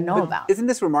 I don't even know about. Isn't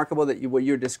this remarkable that what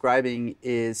you're describing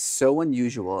is so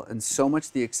unusual and so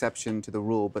much the exception to the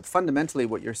rule? But fundamentally,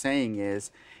 what you're saying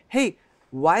is, hey,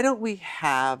 why don't we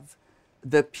have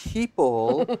the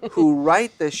people who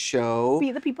write the show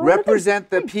represent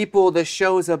the people the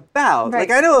show's about? Right.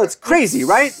 Like, I know it's crazy,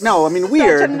 right? No, I mean,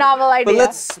 weird. Such a novel idea.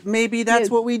 But maybe that's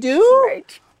what we do?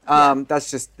 Right.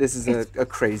 This is a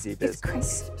crazy business. It's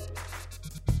crazy.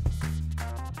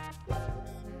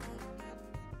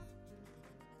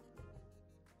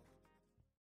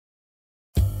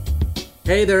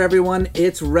 Hey there, everyone.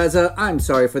 It's Reza. I'm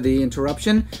sorry for the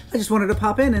interruption. I just wanted to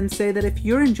pop in and say that if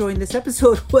you're enjoying this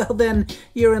episode, well, then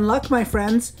you're in luck, my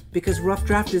friends, because Rough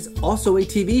Draft is also a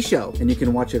TV show, and you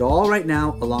can watch it all right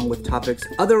now, along with Topic's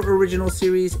other original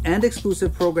series and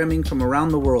exclusive programming from around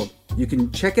the world. You can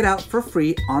check it out for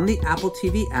free on the Apple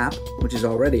TV app, which is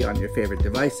already on your favorite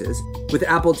devices. With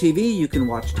Apple TV, you can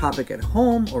watch Topic at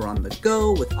home or on the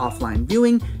go with offline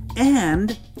viewing,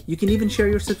 and you can even share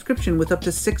your subscription with up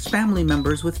to 6 family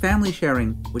members with family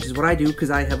sharing, which is what I do because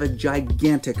I have a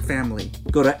gigantic family.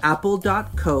 Go to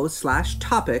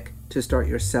apple.co/topic to start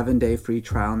your 7-day free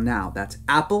trial now. That's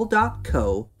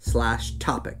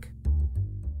apple.co/topic.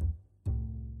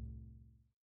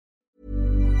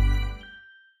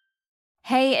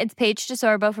 Hey, it's Paige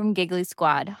DeSorbo from Giggly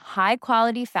Squad. High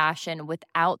quality fashion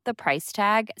without the price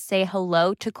tag. Say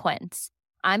hello to Quince.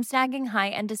 I'm snagging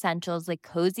high-end essentials like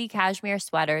cozy cashmere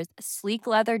sweaters, sleek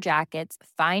leather jackets,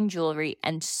 fine jewelry,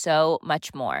 and so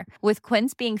much more. With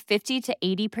Quince being 50 to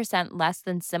 80% less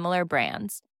than similar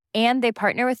brands. And they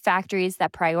partner with factories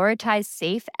that prioritize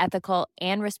safe, ethical,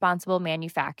 and responsible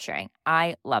manufacturing.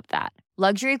 I love that.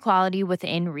 Luxury quality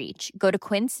within reach. Go to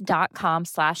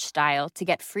quince.com/style to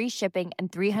get free shipping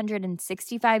and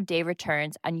 365-day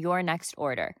returns on your next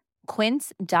order.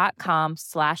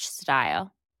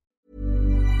 Quince.com/style.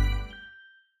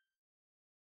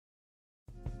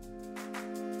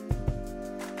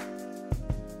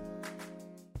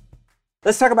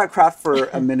 Let's talk about craft for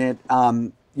a minute.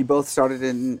 You both started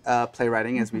in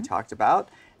playwriting, as we talked about.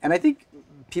 And I think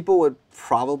people would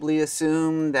probably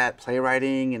assume that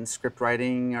playwriting and script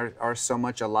writing are so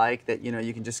much alike that, you know,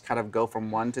 you can just kind of go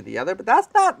from one to the other. But that's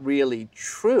not really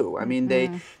true. I mean,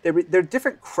 they're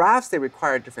different crafts. They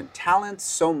require different talents.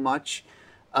 So much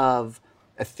of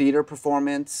a theater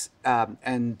performance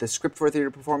and the script for a theater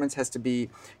performance has to be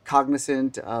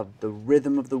cognizant of the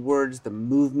rhythm of the words, the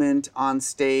movement on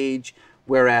stage,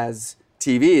 whereas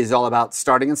TV is all about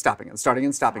starting and stopping and starting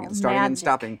and stopping and starting and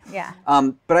stopping. Yeah.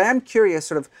 But I am curious,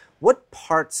 sort of, what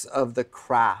parts of the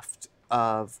craft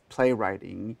of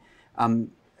playwriting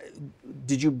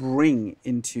did you bring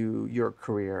into your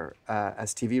career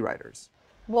as TV writers?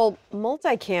 Well,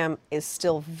 multicam is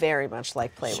still very much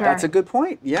like Playwright. Sure. That's a good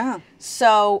point. Yeah.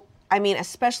 So, I mean,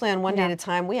 especially on One Day Yeah. at a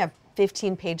Time, we have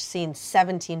 15-page scenes,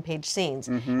 17-page scenes.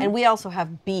 And we also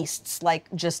have beasts like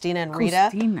Justina and Rita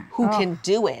Justina. who Oh. can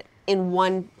do it in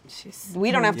one.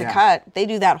 We don't have to Yeah. cut. They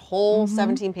do that whole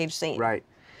 17-page scene. Right.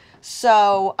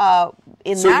 So,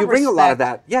 in So that you bring a lot of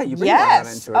respect- that. Yeah, you bring a lot of that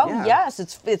Yes. into it. Oh, yeah. yes.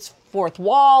 It's fourth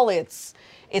wall. It's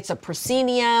a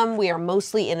proscenium. We are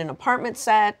mostly in an apartment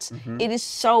set. It is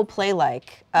so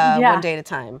play-like, Yeah. One Day at a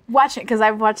Time. Watch it, because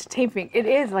I've watched taping. It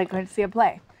is like going to see a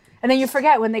play. And then you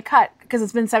forget when they cut, because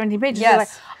it's been 17 pages. You're like,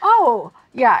 Yes. oh,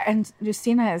 yeah. And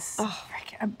Justina is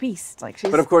freaking a beast. Like she's.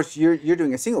 But of course, you're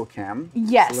doing a single cam.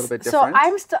 Yes. It's a little bit So different.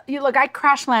 I'm still. You look. I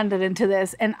crash landed into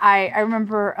this, and I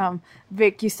remember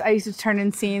Vic I used to turn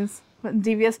in scenes with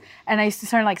Devious, and I used to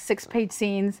turn like 6-page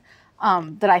scenes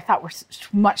that I thought were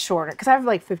much shorter, because I have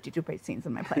like 52-page scenes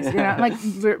in my plays. You know, like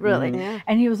really.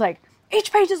 And he was like,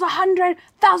 each page is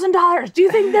 $100,000. Do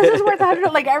you think this is worth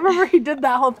 $100? Like I remember he did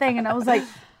that whole thing, and I was like,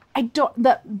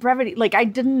 the brevity. Like I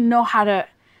didn't know how to,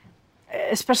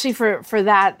 especially for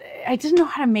that. I didn't know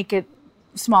how to make it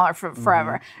smaller for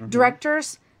forever.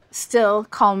 Directors still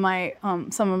call my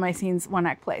some of my scenes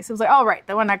one-act plays. It was like, oh right,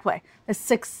 the one-act play. It's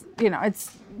 6,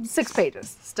 it's 6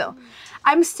 pages still.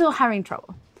 I'm still having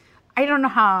trouble. I don't know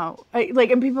how.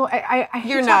 And people. I hate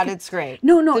You're not. talking- It's great.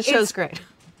 No, The show's it's- great.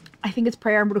 I think it's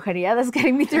prayer and brujeria that's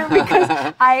getting me through,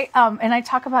 because I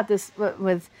talk about this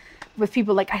with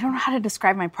people, like I don't know how to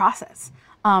describe my process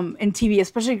in TV,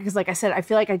 especially because, like I said, I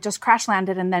feel like I just crash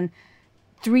landed, and then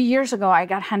 3 years ago I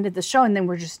got handed the show, and then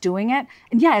we're just doing it,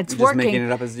 and yeah, it's You're just working. making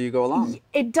it up as you go along.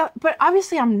 It does, but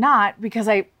obviously I'm not, because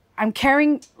I'm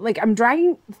carrying, like I'm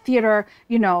dragging theater,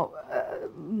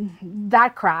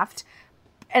 that craft,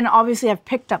 and obviously I've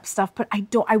picked up stuff, but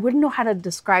I wouldn't know how to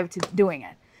describe to doing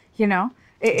it, Do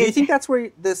you think that's where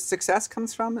the success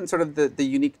comes from, and sort of the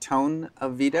unique tone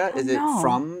of Vida? Is it know.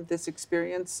 from this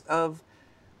experience of,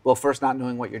 well, first not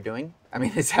knowing what you're doing? I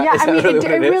mean, is that, Yeah, is I that mean, really it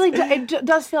what it is? really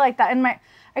does feel like that. And I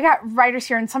got writers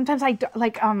here, and sometimes I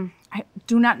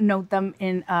do not note them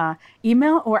in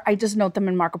email, or I just note them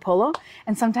in Marco Polo.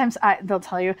 And sometimes they'll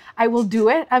tell you, I will do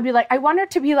it. I'll be like, I want her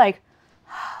to be like,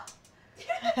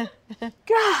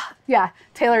 yeah,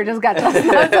 Taylor just got done.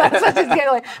 That's what she's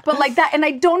giggling. But like that, and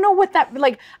I don't know what that,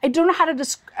 like, I don't know how to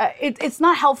describe. It's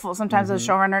not helpful sometimes as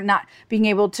a showrunner not being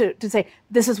able to say,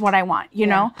 this is what I want, you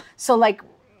know? So like,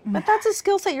 But that's a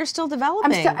skill set you're still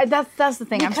developing. that's the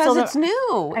thing. Because it's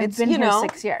new. I've It's, been you here know.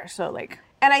 6 years, so like.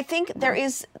 And I think there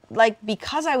is, like,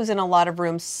 because I was in a lot of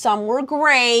rooms, some were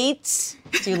great.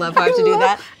 Do you love how I have to do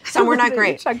that? Some were not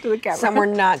great. Chuck to the camera. Some were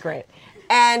not great.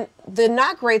 And the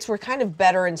not greats were kind of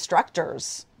better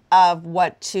instructors of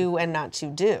what to and not to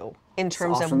do in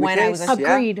terms of often the when I was case, a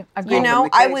yeah. Agreed. You know, Often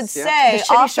the I case, would yeah. say The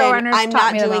shitty often, showrunners I'm taught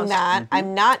not me the doing most. that.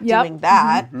 I'm not Yep. doing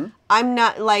that. I'm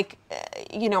not like,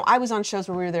 I was on shows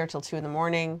where we were there till 2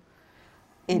 a.m.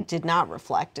 It did not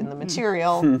reflect in the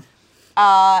material.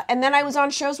 And then I was on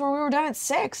shows where we were done at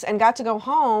 6 and got to go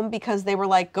home because they were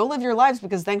like, go live your lives,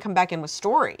 because then come back in with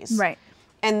stories. Right.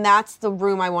 And that's the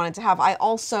room I wanted to have.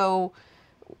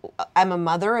 I'm a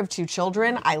mother of 2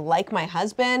 children. I like my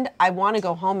husband. I want to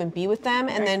go home and be with them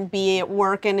and then be at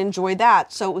work and enjoy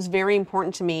that. So it was very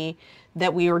important to me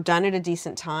that we were done at a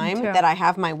decent time, too. that I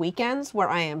have my weekends where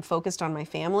I am focused on my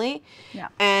family. Yeah.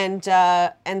 And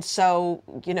so,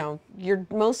 you're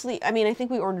mostly, I think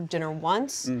we ordered dinner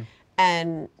once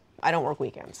and I don't work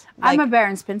weekends. I'm a Like,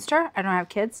 barren spinster. I don't have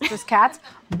kids, just cats.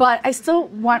 But I still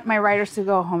want my writers to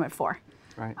go home at 4.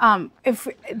 Right.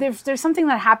 If there's something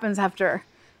that happens after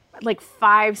like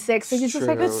 5, 6, it's just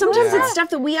like, True. but sometimes Yeah. it's stuff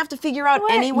that we have to figure out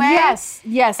anyway.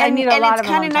 Yes, I need a lot it's of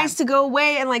kind alone of time. nice to go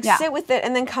away and Yeah. sit with it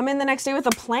and then come in the next day with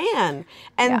a plan.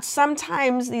 And Yeah.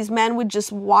 sometimes these men would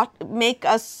just make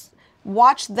us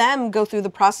watch them go through the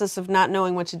process of not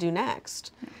knowing what to do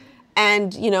next.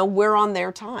 And, we're on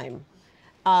their time.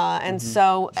 And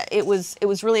so it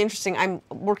was really interesting. I'm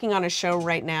working on a show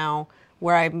right now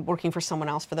where I'm working for someone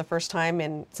else for the first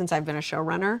time since I've been a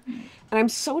showrunner. And I'm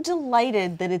so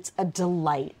delighted that it's a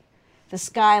delight. This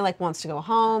guy wants to go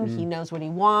home. He knows what he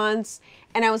wants.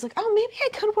 And I was like, oh, maybe I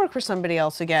could work for somebody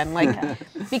else again.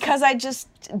 Because I just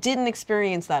didn't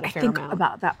experience that a fair think amount.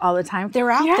 about that all the time.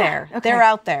 They're out Yeah, there. okay. They're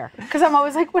out there. Because I'm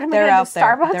always like, what am I They're going to out do?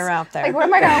 there. Starbucks? They're out there. Like, what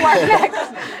am I going to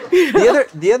watch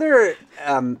next? The other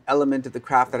element of the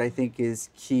craft that I think is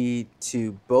key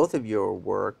to both of your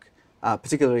work,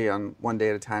 particularly on One Day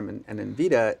at a Time and in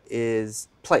Vida, is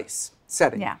place,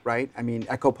 setting, Yeah. right?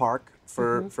 Echo Park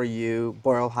for you,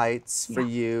 Boyle Heights for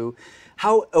you.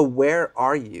 How aware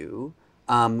are you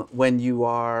when you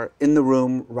are in the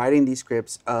room writing these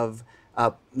scripts of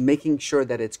making sure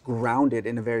that it's grounded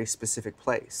in a very specific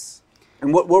place?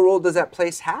 And what role does that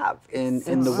place have in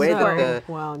the way that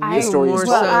the story is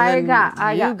told? I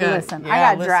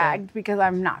got dragged because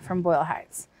I'm not from Boyle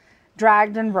Heights.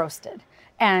 Dragged and roasted.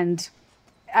 And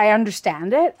I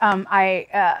understand it.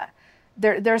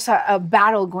 There's a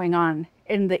battle going on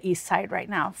in the East Side right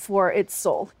now for its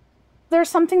soul. There's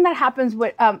something that happens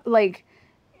with, I'm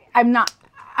a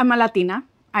Latina,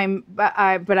 but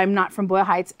I'm not from Boyle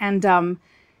Heights. And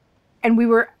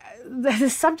the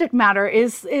subject matter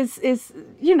is it's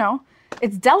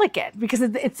delicate because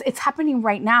it's happening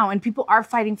right now, and people are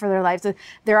fighting for their lives.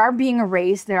 They are being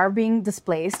erased, they are being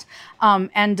displaced,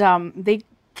 and they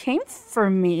came for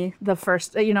me the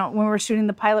first, when we were shooting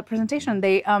the pilot presentation.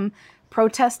 They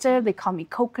protested. They called me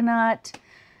coconut.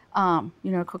 You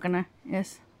know what coconut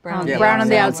is? Brown on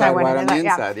the outside, white on the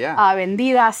inside. Yeah.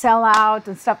 Vendida, sellout,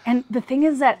 and stuff. And the thing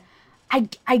is that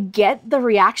I get the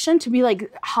reaction to be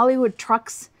like Hollywood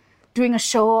trucks doing a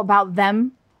show about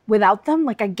them without them.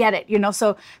 Like I get it,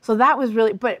 So that was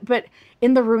really. But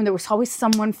in the room there was always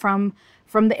someone from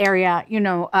the area,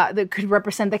 that could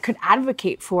represent, that could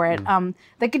advocate for it,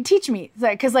 that could teach me.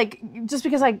 Because just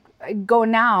because I go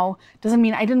now doesn't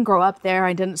mean I didn't grow up there.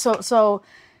 I didn't. So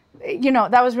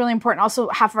that was really important. Also,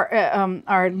 half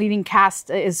our leading cast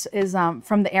is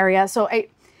from the area. So I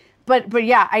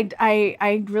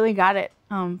really got it.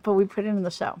 But we put it in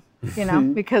the show,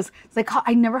 because it's like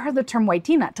I never heard the term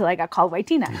whitina till I got called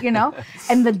whitina,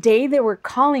 And the day they were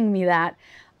calling me that,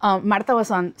 Marta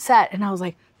was on set, and I was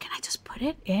like, "Can I just put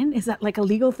it in? Is that like a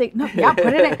legal thing?" No, yeah,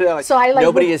 put it in. So I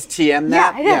nobody has TM'd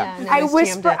that. Yeah.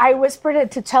 I whispered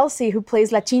it to Chelsea, who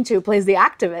plays La Chincha, who plays the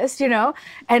activist,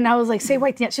 and I was like, "Say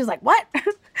whitina." She was like, "What?"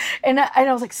 and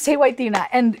I was like, "Say whitina,"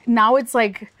 and now it's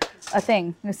like a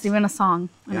thing. It's even a song.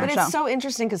 But it's so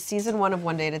interesting because season 1 of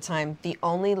One Day at a Time, the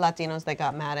only Latinos that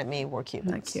got mad at me were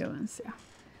Cubans. The Cubans, yeah.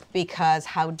 Because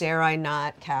how dare I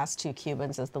not cast 2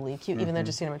 Cubans as the lead Cuban, even though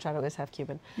Justina Machado is half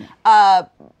Cuban. Yeah.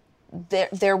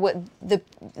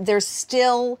 There's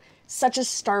still such a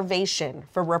starvation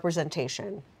for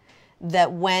representation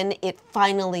that when it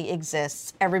finally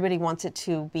exists, everybody wants it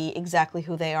to be exactly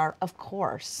who they are, of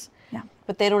course. Yeah.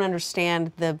 But they don't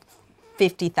understand the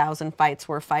 50,000 fights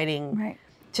we're fighting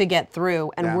to get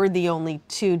through, and we're the only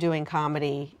 2 doing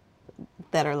comedy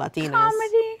that are Latinas.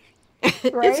 Comedy?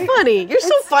 Right? It's funny. You're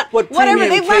so fun. Whatever.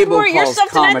 They've left more of your stuff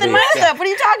tonight than my stuff. What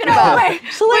are you talking about?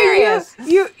 It's hilarious.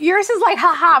 Yours is like,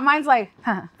 haha. Mine's like,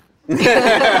 huh.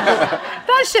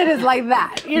 That shit is like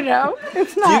that,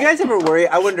 It's not. Do you guys ever worry?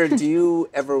 I wonder, do you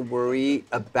ever worry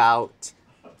about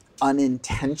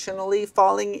unintentionally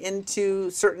falling into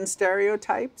certain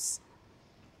stereotypes?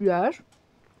 Yes.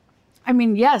 I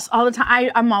mean, yes, all the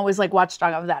time. I'm always like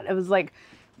watchdog of that. It was like,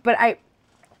 but I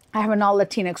have an all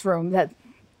Latinx room that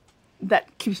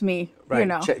keeps me,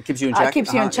 keeps you in check.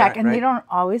 Keeps you in check, and they don't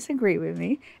always agree with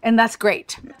me, and that's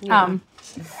great. Yeah.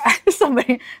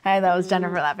 Somebody, that was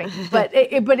Jennifer laughing, but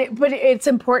it's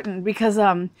important because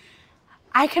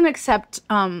I can accept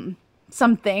some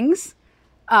things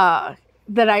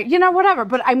that I, whatever.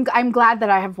 But I'm glad that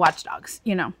I have watchdogs,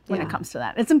 when it comes to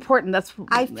that. It's important.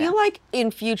 I feel like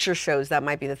in future shows that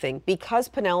might be the thing, because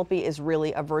Penelope is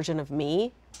really a version of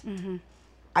me. Mm-hmm.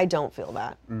 I don't feel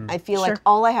that. I feel like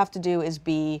all I have to do is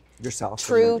be yourself,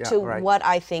 true to what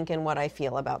I think and what I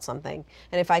feel about something.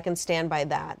 And if I can stand by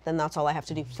that, then that's all I have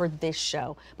to do for this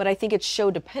show. But I think it's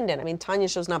show dependent. I mean,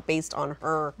 Tanya's show's not based on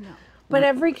her. No. But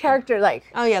every character,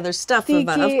 there's stuff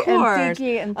about, of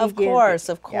course.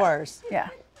 Of course. Yeah.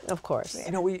 Of course.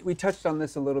 We touched on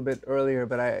this a little bit earlier,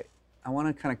 but I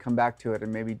want to kind of come back to it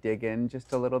and maybe dig in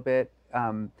just a little bit.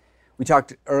 We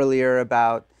talked earlier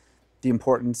about the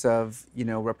importance of,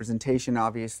 representation,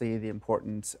 obviously, the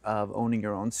importance of owning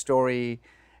your own story.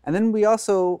 And then we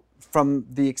also, from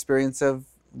the experience of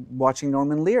watching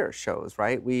Norman Lear shows,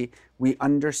 right? We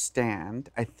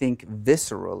understand, I think,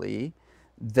 viscerally,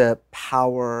 the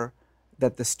power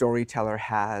that the storyteller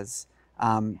has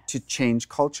to change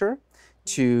culture,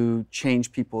 to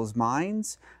change people's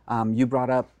minds. You brought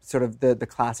up sort of the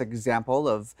classic example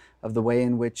of the way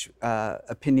in which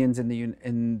opinions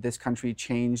in this country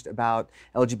changed about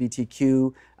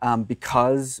LGBTQ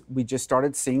because we just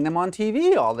started seeing them on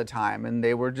TV all the time, and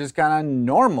they were just kind of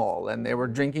normal, and they were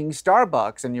drinking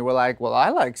Starbucks, and you were like, well, I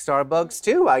like Starbucks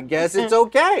too. I guess it's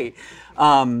okay.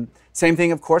 Same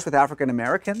thing, of course, with African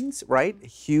Americans, right? A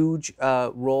huge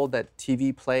role that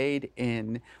TV played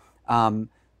in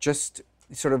just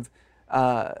sort of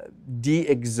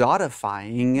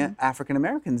de-exotifying African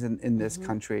Americans in this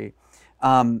country.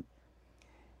 And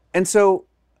so,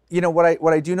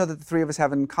 what I do know that the three of us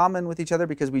have in common with each other,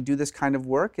 because we do this kind of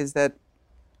work, is that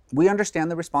we understand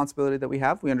the responsibility that we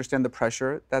have. We understand the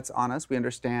pressure that's on us. We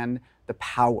understand the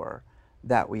power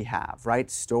that we have, right?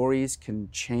 Stories can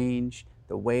change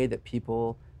the way that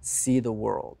people see the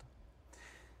world.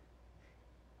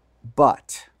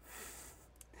 But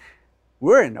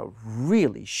we're in a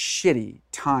really shitty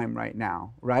time right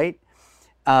now, right?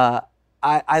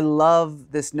 I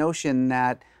love this notion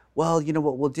that, well,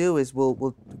 what we'll do is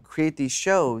we'll create these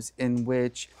shows in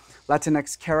which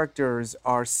Latinx characters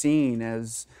are seen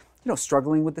as,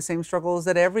 struggling with the same struggles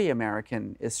that every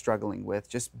American is struggling with,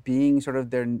 just being sort of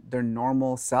their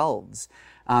normal selves.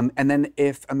 And then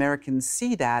if Americans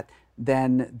see that,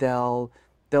 then they'll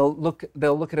look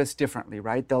at us differently,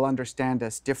 right? They'll understand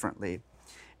us differently.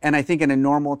 And I think in a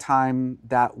normal time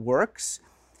that works.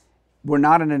 We're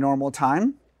not in a normal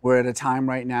time. We're at a time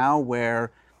right now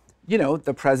where,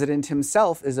 the president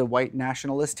himself is a white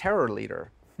nationalist terror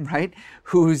leader, right?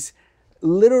 Who's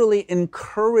literally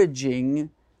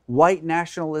encouraging white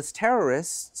nationalist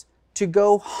terrorists to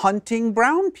go hunting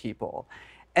brown people.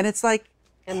 And it's like,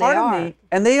 and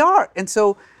they are. And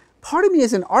so part of me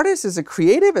as an artist, as a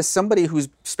creative, as somebody who's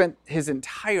spent his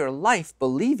entire life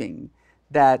believing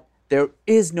that there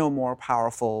is no more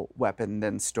powerful weapon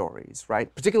than stories,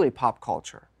 right? Particularly pop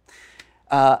culture.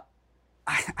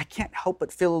 I can't help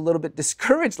but feel a little bit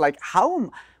discouraged. Like,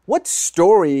 what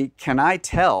story can I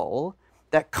tell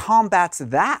that combats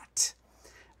that?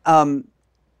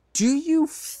 Do you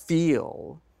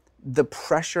feel the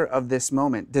pressure of this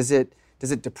moment? Does it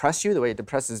depress you the way it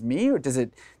depresses me, or does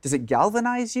it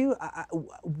galvanize you?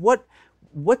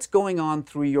 What's going on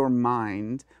through your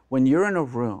mind when you're in a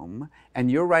room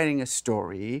and you're writing a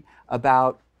story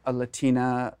about a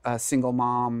Latina single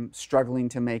mom struggling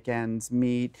to make ends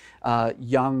meet,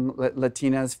 young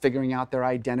Latinas figuring out their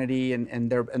identity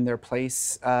and their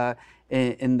place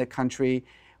in the country,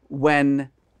 when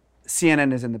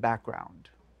CNN is in the background,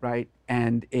 right?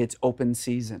 And it's open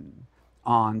season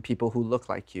on people who look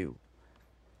like you.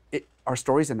 Are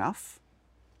stories enough?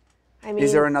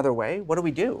 Is there another way? What do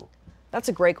we do? That's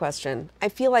a great question. I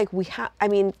feel like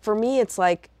for me, it's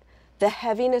like the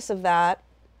heaviness of that,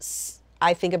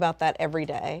 I think about that every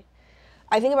day.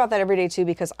 I think about that every day too,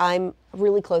 because I'm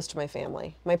really close to my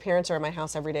family. My parents are at my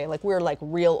house every day. Like, we're like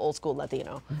real old school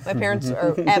Latino. My parents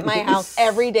are at my house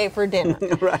every day for dinner.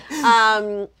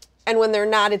 Right. And when they're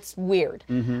not, it's weird.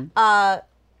 Mm-hmm.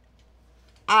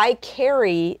 I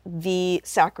carry the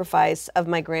sacrifice of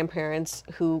my grandparents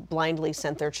who blindly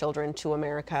sent their children to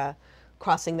America,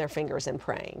 crossing their fingers and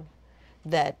praying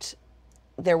that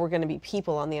there were going to be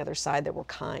people on the other side that were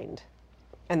kind,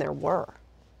 and there were.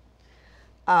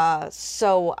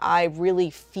 So I really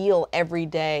feel every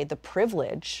day the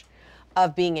privilege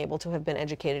of being able to have been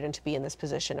educated and to be in this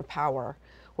position of power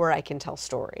where I can tell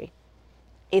story.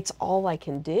 It's all I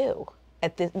can do.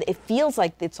 It feels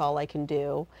like it's all I can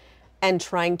do, and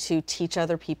trying to teach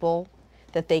other people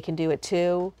that they can do it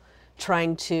too,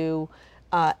 trying to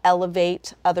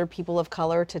elevate other people of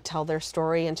color to tell their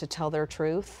story and to tell their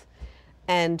truth,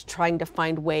 and trying to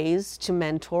find ways to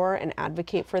mentor and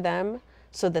advocate for them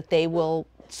so that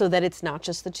it's not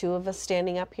just the two of us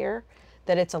standing up here,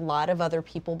 that it's a lot of other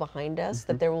people behind us,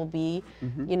 that there will be,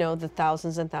 the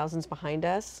thousands and thousands behind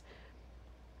us.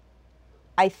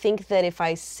 I think that if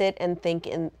I sit and think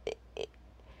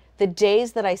the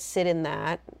days that I sit in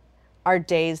that are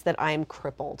days that I'm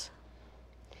crippled.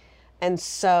 And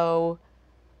so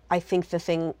I think the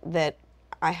thing that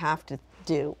I have to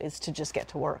do is to just get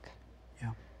to work.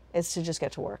 Yeah. Is to just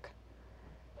get to work.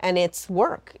 And it's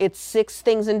work. It's 6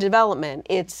 things in development.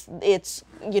 It's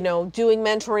doing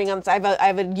mentoring on. I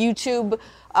have a YouTube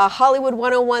Hollywood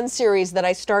 101 series that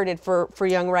I started for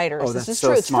young writers. Oh, this is so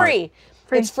true. It's smart. free.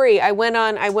 It's free. I went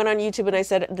on YouTube and I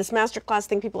said, this masterclass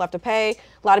thing people have to pay.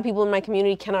 A lot of people in my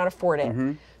community cannot afford it.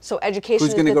 Mm-hmm. So education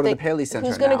Who's going to go to the Paley Center?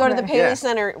 Who's going to go to the Paley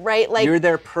Center, right? Like, you're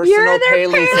their personal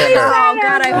Paley Center. Oh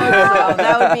God, I hope so.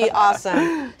 That would be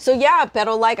awesome. So yeah,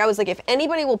 Beto Like, I was like, if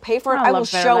anybody will pay for it, I will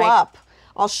show up.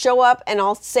 I'll show up and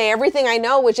I'll say everything I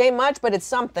know, which ain't much, but it's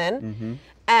something. Mm-hmm.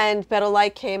 And Beto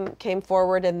Like came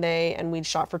forward and we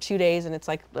shot for 2 days, and it's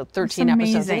like 13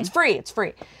 episodes. And it's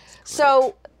free.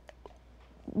 So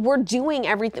we're doing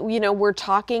everything, we're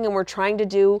talking and we're trying to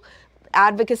do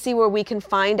advocacy where we can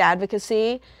find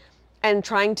advocacy and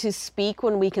trying to speak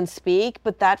when we can speak.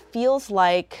 But that feels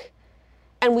like,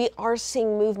 and we are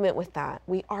seeing movement with that.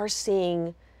 We are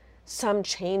seeing some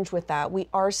change with that. We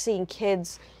are seeing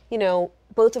kids,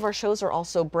 both of our shows are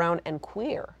also brown and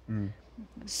queer. Mm.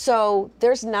 So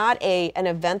there's not an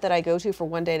event that I go to for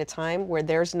one day at a time where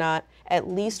there's not at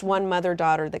least one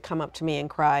mother-daughter that come up to me and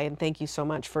cry and thank you so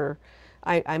much for,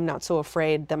 I'm not so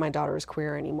afraid that my daughter is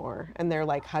queer anymore. And they're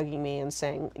like hugging me and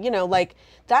saying, you know, like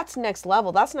that's next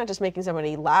level. That's not just making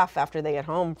somebody laugh after they get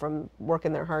home from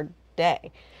working their hard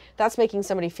day. That's making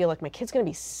somebody feel like my kid's going to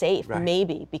be safe,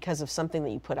 maybe because of something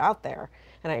that you put out there.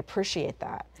 And I appreciate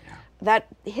that. Yeah. That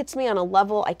hits me on a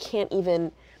level I can't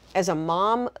even, as a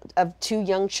mom of 2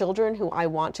 young children who I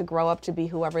want to grow up to be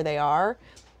whoever they are,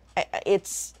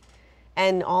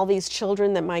 and all these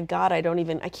children that, my God, I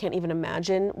can't even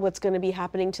imagine what's going to be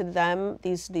happening to them,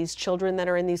 these children that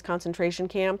are in these concentration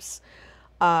camps,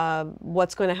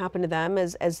 what's going to happen to them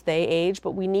as they age.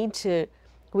 But we need to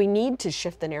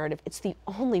shift the narrative. It's the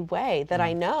only way that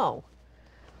I know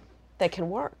that can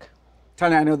work.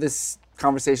 Tanya, I know this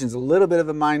conversation is a little bit of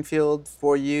a minefield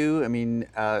for you. I mean,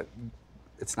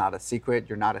 it's not a secret.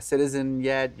 You're not a citizen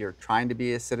yet. You're trying to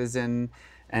be a citizen.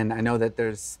 And I know that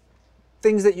there's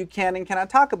things that you can and cannot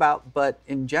talk about. But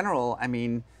in general, I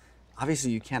mean,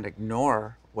 obviously you can't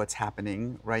ignore what's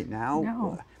happening right now.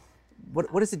 No.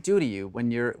 What does it do to you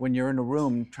when you're in a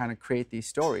room trying to create these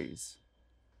stories?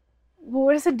 Well,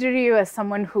 what does it do to you as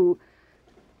someone who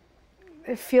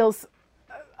feels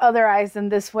otherized in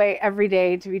this way every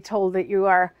day, to be told that you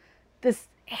are this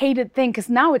hated thing? Because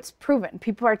now it's proven.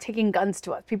 People are taking guns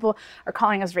to us. People are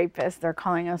calling us rapists. They're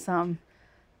calling us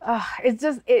it's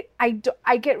just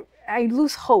I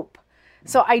lose hope.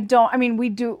 So I don't. I mean, we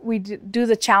do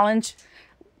the challenge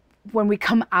when we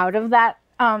come out of that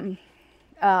downturn,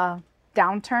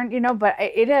 you know. But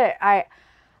I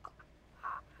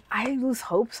lose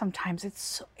hope sometimes.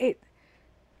 It's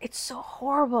so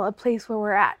horrible a place where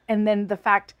we're at, and then the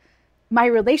fact, my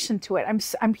relation to it. I'm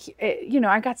you know,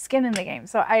 I got skin in the game,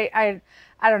 so I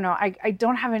don't know. I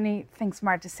don't have anything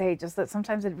smart to say. Just that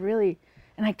sometimes it really,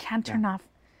 and I can't turn off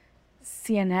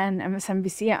CNN,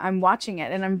 MSNBC. I'm watching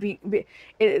it, and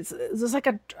it's just like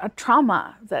a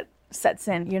trauma that sets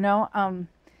in, you know.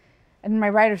 In my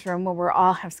writer's room, where we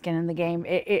all have skin in the game,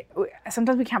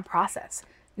 sometimes we can't process.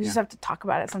 You just have to talk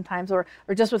about it sometimes, or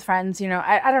just with friends, you know.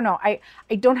 I don't know. I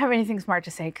don't have anything smart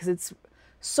to say because it's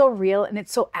so real and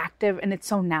it's so active and it's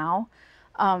so now.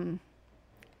 And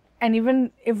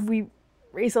even if we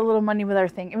raise a little money with our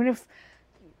thing, even if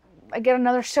I get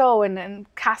another show and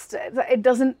cast it, it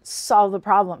doesn't solve the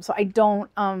problem. So I don't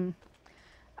have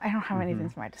anything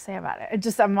smart to say about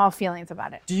it. I'm all feelings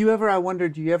about it. Do you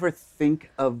ever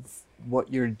think of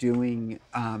what you're doing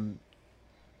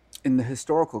in the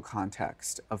historical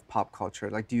context of pop culture?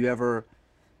 Like, do you ever,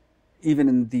 even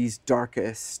in these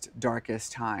darkest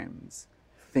times,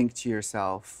 think to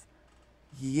yourself,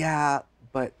 yeah,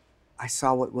 but I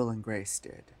saw what Will and Grace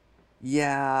did.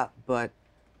 Yeah, but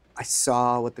I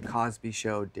saw what the Cosby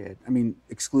Show did. I mean,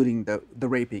 excluding the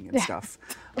raping and stuff.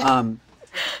 Except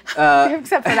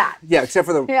for that. Yeah, except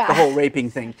for the whole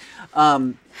raping thing.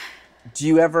 Do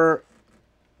you ever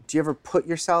put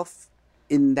yourself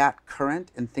in that current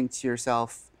and think to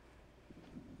yourself,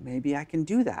 maybe I can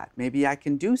do that. Maybe I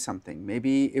can do something.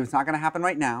 Maybe it's not going to happen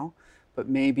right now, but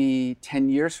maybe 10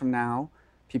 years from now,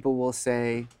 people will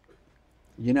say,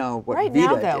 you know, what right Vida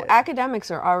now, though, did.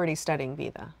 academics are already studying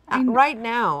Vida. Right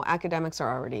now, academics are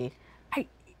already.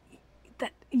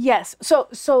 Yes. So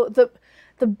the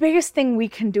biggest thing we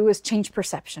can do is change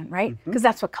perception, right? Because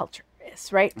that's what culture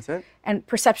is, right? That's it. And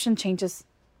perception changes.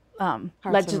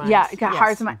 Hearts and minds.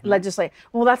 Hearts and minds. Legislate.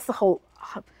 Well, that's the whole.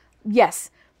 Yes,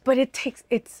 but it takes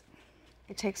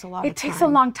a lot. It takes a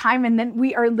long time, and then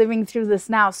we are living through this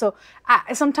now. So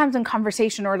sometimes in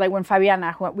conversation, or like when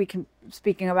Fabiana,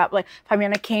 speaking about, like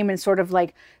Fabiana came and sort of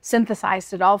like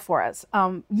synthesized it all for us.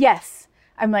 Yes,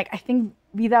 I'm like, I think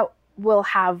Vida will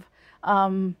have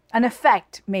an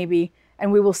effect maybe,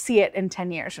 and we will see it in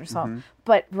 10 years or so.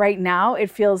 But right now,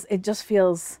 it just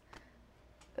feels.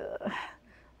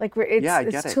 Like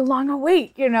it's too long a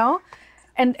wait, you know,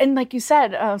 and like you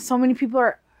said, so many people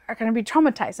are going to be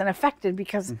traumatized and affected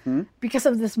because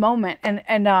of this moment,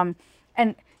 and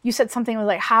you said something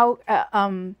like how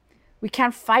we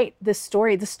can't fight this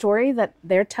story. The story that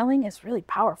they're telling is really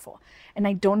powerful, and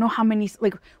I don't know how many.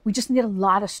 Like, we just need a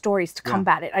lot of stories to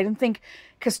combat it. I don't think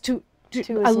because two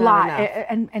a lot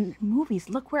and movies.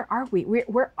 Look, where are we?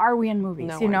 Where are we in movies?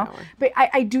 Nowhere, you know, nowhere. But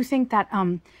I do think that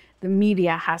the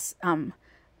media has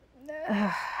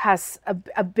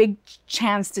a big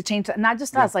chance to change that. Not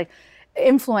just us, like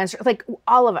influencers, like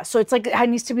all of us. So it's like it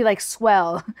needs to be like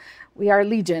swell. We are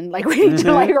legion. Like we need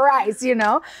to like rise, you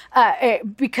know,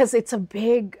 because it's a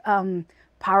big,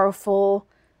 powerful,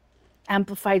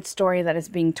 amplified story that is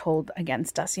being told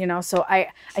against us, you know. So I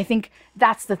think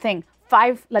that's the thing.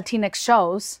 5 Latinx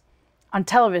shows on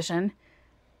television,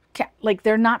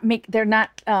 they're not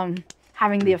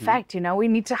having the effect. We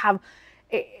need to have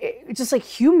it just like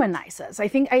humanize us. I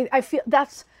think I feel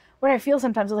that's what I feel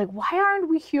sometimes. Like, why aren't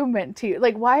we human to you?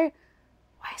 Like, why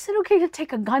is it okay to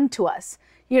take a gun to us?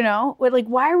 Like,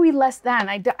 why are we less than?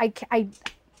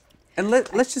 And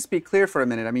let's just be clear for a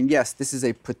minute. I mean, yes, this is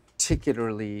a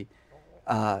particularly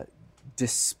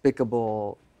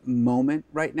despicable moment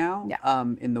right now,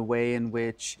 in the way in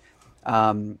which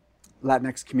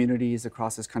Latinx communities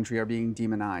across this country are being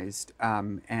demonized,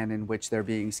 and in which they're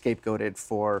being scapegoated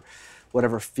for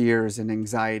whatever fears and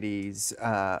anxieties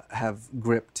have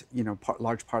gripped,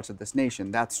 large parts of this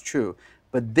nation. That's true.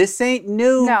 But this ain't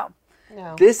new. No.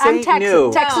 This ain't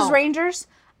new. Texas Rangers.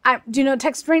 Do you know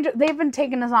Texas Rangers? They've been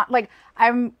taking us on. Like,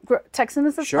 Texas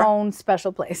is its own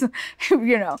special place,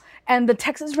 And the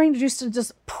Texas Rangers used to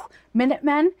just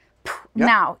Minutemen.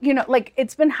 Now, like,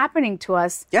 it's been happening to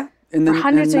us. Yeah. In the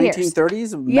hundreds of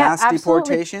 1930s, mass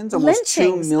deportations, almost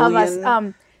 2 million. Of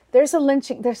us. There's a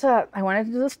lynching. I wanted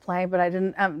to do this play, but I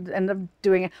didn't end up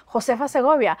doing it. Josefa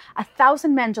Segovia,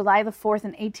 1,000 men, July the 4th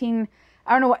in 18.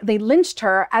 I don't know what, they lynched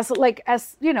her as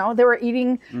they were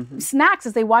eating snacks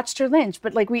as they watched her lynch.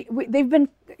 But like they've been,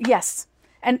 yes.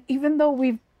 And even though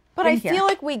But I feel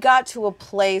like we got to a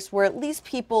place where at least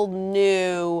people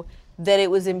knew that it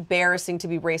was embarrassing to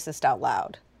be racist out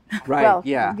loud. Right, well,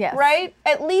 yeah. Yes. Right?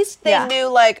 At least they knew,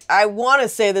 like, I want to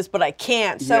say this, but I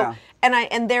can't. So,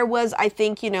 and there was, I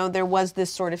think, there was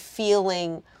this sort of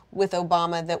feeling with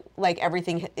Obama that, like,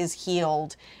 everything is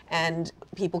healed and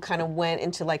people kind of went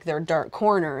into, like, their dark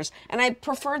corners. And I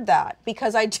preferred that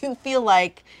because I do feel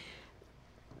like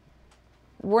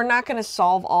we're not going to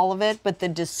solve all of it, but the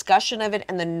discussion of it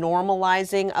and the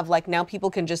normalizing of, like, now people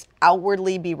can just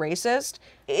outwardly be racist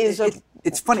is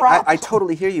it's funny. I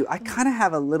totally hear you. I kind of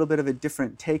have a little bit of a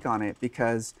different take on it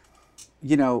because,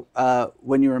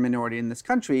 when you're a minority in this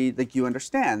country, like, you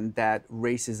understand that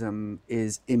racism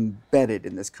is embedded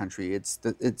in this country.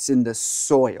 It's in the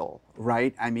soil,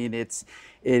 right? I mean, it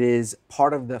is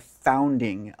part of the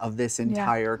founding of this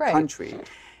entire country.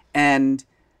 And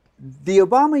the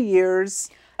Obama years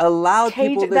allowed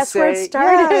people to that's say, where it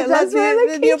started. That's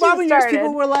where the Obama years,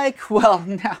 people were like, well,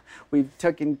 now we've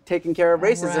taken care of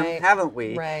racism, haven't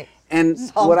we? Right. And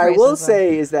what I will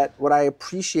say is that what I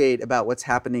appreciate about what's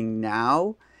happening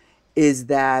now is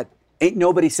that ain't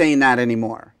nobody saying that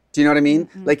anymore. Do you know what I mean?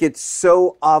 Mm-hmm. Like, it's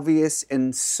so obvious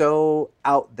and so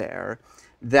out there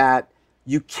that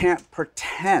you can't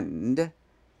pretend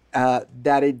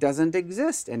that it doesn't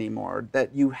exist anymore,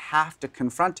 that you have to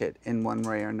confront it in one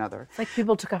way or another. It's like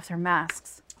people took off their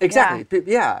masks. Exactly.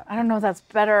 Yeah. I don't know if that's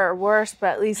better or worse,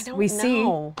 but at least we see.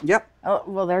 Yep. Oh,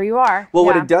 well, there you are. Well,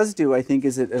 what it does do, I think,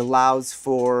 is it allows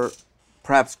for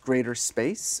perhaps greater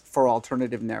space for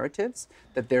alternative narratives,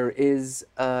 that there is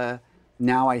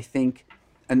now, I think,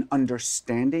 an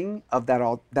understanding of that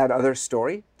other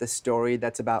story, the story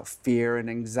that's about fear and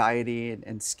anxiety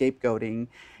and scapegoating.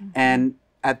 Mm-hmm. And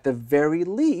at the very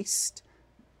least,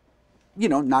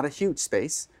 not a huge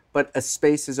space, but a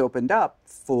space is opened up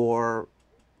for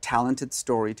talented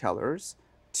storytellers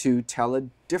to tell a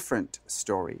different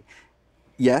story.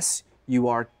 Yes, you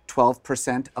are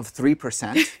 12% of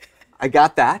 3%. I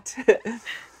got that.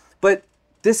 But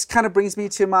this kind of brings me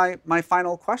to my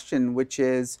final question, which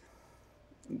is,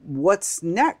 what's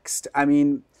next? I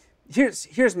mean,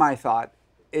 here's my thought,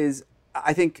 is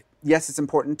I think, yes, it's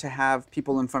important to have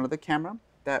people in front of the camera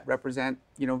that represent,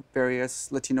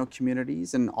 various Latino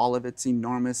communities and all of its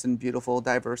enormous and beautiful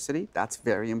diversity. That's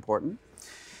very important.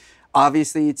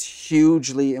 Obviously, it's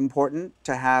hugely important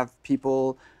to have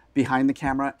people behind the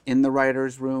camera in the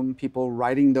writer's room, people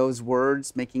writing those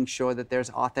words, making sure that there's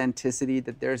authenticity,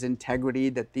 that there's integrity,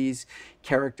 that these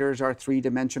characters are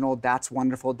three-dimensional. That's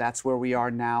wonderful. That's where we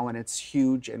are now, and it's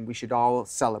huge, and we should all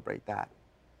celebrate that.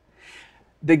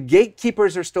 The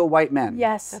gatekeepers are still white men.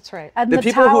 Yes. That's right. The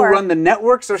people who run the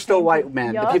networks are still white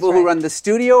men. The people who run the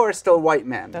studio are still white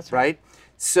men. That's right.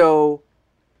 So,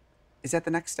 is that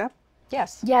the next step?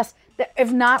 Yes. Yes.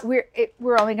 If not, we're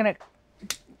only going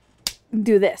to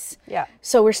do this. Yeah.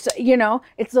 So we're still,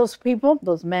 it's those people,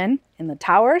 those men in the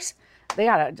towers, they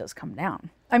got to just come down.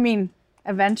 I mean,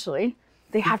 eventually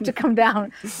they have to come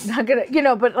down. Not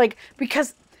gonna, but like,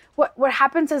 because what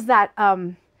happens is that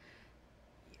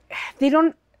they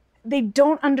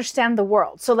don't understand the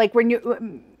world. So like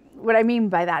what I mean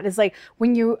by that is like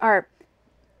when you are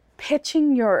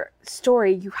pitching your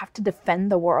story, you have to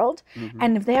defend the world. Mm-hmm.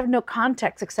 And if they have no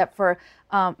context except for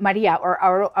Maria or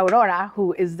Aurora,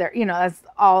 who is there, that's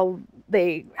all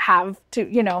they have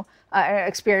to,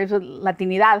 experience with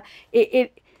Latinidad,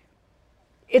 it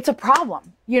it's a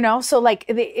problem, So like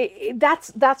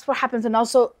that's what happens, and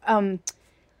also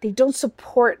they don't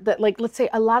support that. Like, let's say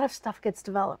a lot of stuff gets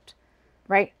developed,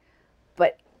 right?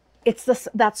 But it's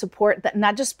that support, that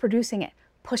not just producing it,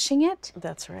 pushing it.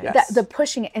 That's right. Yes. The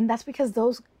pushing it, and that's because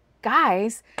those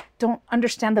guys don't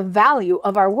understand the value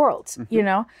of our worlds,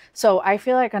 So I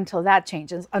feel like until that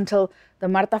changes, until the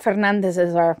Marta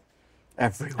Fernandezes are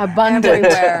Everywhere. abundant,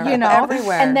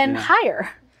 Everywhere. and then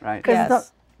higher, Right.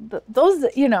 because those,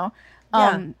 Yeah.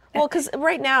 Well, because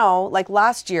right now, like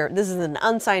last year, this is an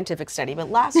unscientific study, but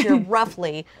last year,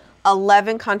 roughly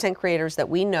 11 content creators that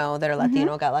we know that are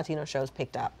Latino got Latino shows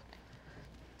picked up.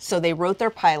 So they wrote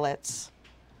their pilots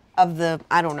of the,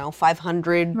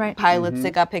 500 Right. pilots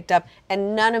that got picked up,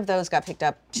 and none of those got picked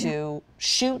up to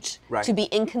shoot, Right. to be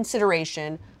in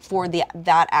consideration for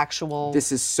that actual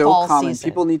This is so fall common. season.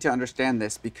 People need to understand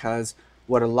this, because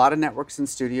what a lot of networks and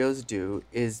studios do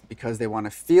is, because they want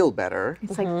to feel better,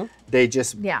 it's like they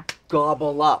just Yeah.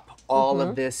 gobble up all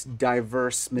of this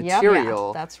diverse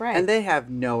material. that's right. And they have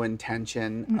no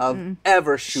intention of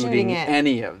ever shooting it.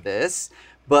 any of this.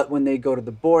 But when they go to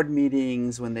the board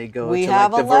meetings, when they go We to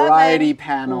have like the 11. variety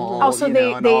panel, Also, you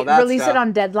know, and all they that release stuff. it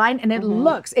on deadline, and it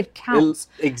looks, it counts.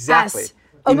 Exactly. as,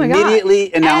 oh my God.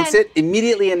 Immediately announce And- it.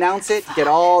 Immediately announce it. Get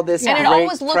all this and it great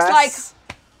always looks press. like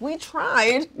we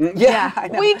tried. Yeah, I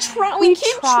know. We keep trying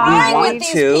tried with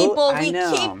these to. people. I We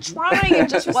know. keep trying. It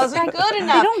just wasn't good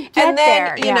enough. don't get and then,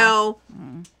 there, you yeah. know,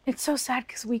 It's so sad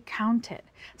because we counted.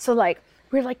 So like,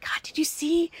 we're like, God, did you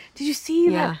see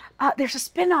Yeah. that there's a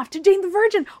spinoff to Jane the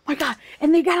Virgin? Oh my God.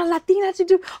 And they got a Latina to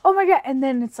do, oh my God. And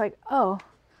then it's like, oh,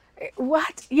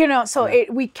 what? So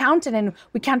we counted, and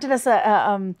we counted as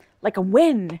like a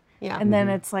win. Yeah. And then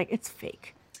it's like, it's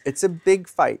fake. It's a big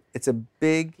fight. It's a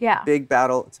big, Yeah. big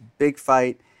battle. It's a big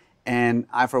fight. And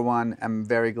I, for one, am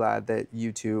very glad that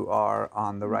you two are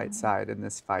on the right side in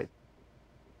this fight.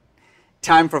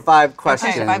 Time for 5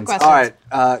 questions. 5 questions. All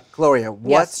right, Gloria,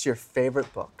 what's your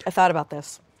favorite book? I thought about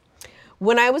this.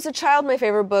 When I was a child, my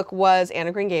favorite book was Anne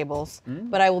of Green Gables,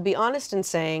 but I will be honest in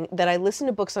saying that I listen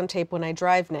to books on tape when I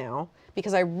drive now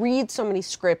because I read so many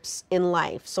scripts in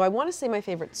life. So I want to say my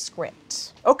favorite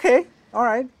script, Okay, all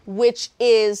right. which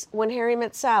is When Harry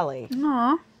Met Sally.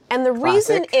 Aw. And the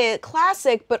reason Classic. it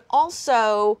classic, but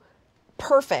also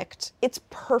perfect. It's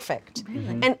perfect.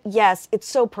 And yes, it's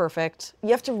so perfect. You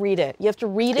have to read it. You have to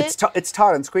read it. It's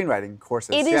taught in screenwriting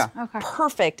courses. It is yeah.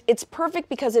 perfect. It's perfect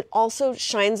because it also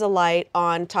shines a light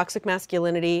on toxic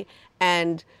masculinity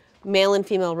and male and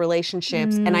female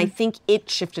relationships. And I think it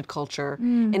shifted culture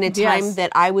in a time Yes.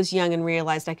 that I was young and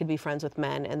realized I could be friends with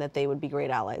men and that they would be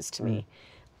great allies to me.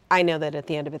 I know that at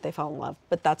the end of it they fall in love,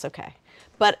 but that's okay.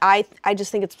 But I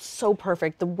just think it's so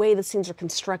perfect. The way the scenes are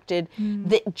constructed,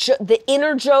 the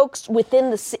inner jokes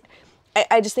within the scene.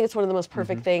 I just think it's one of the most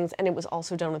perfect things, and it was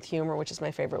also done with humor, which is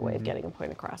my favorite way of getting a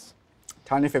point across.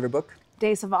 Tanya, favorite book?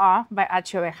 Days of Awe by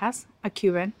Achi Ovejas, a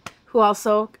Cuban, who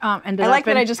also ended I up like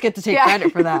that in- I just get to take Yeah.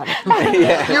 credit for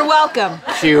that. You're welcome.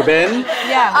 Cuban.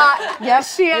 Yeah.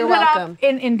 Yes, She you're ended welcome. up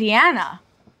in Indiana,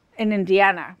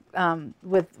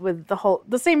 with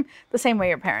the same way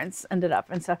your parents ended up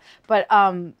and stuff. But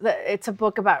it's a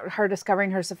book about her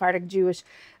discovering her Sephardic Jewish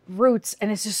roots,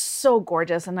 and it's just so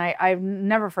gorgeous, and I've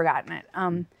never forgotten it.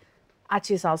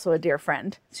 Achi is also a dear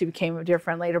friend. She became a dear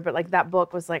friend later, but like that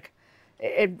book was like,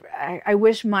 I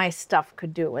wish my stuff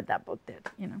could do what that book did.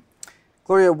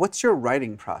 Gloria, what's your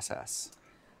writing process?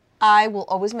 I will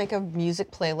always make a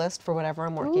music playlist for whatever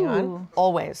I'm working on.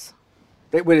 Always.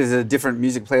 Wait, is it a different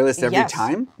music playlist every Yes.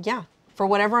 time? Yeah. For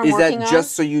whatever I'm Is working that on.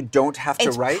 just so you don't have to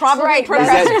It's write? probably Right. Is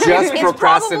that just It's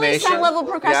procrastination? probably some level of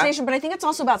Yeah? procrastination, but I think it's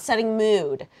also about setting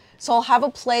mood. So I'll have a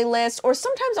playlist, or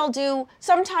sometimes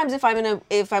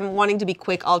if I'm wanting to be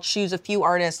quick, I'll choose a few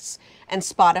artists and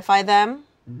Spotify them.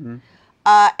 Mm-hmm.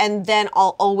 And then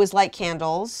I'll always light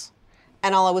candles.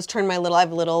 And I'll always turn I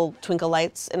have little twinkle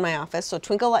lights in my office. So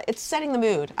it's setting the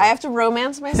mood. I have to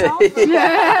romance myself.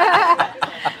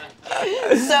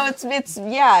 So it's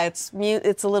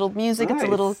a little music, it's a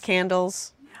little Nice.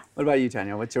 candles. What about you,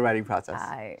 Tanya? What's your writing process?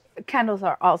 Candles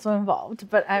are also involved,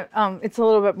 but it's a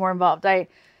little bit more involved. I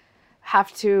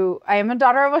am a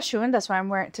daughter of Oshun. That's why I'm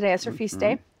wearing, today is her feast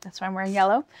day. That's why I'm wearing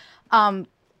yellow.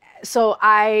 So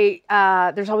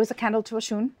there's always a candle to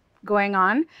Oshun going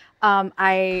on.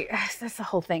 That's the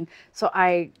whole thing. So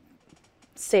I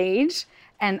sage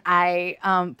and I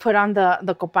put on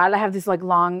the copal. I have these like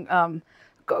long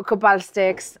copal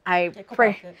sticks. I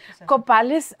pray.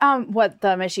 Copal is what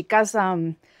the mexicas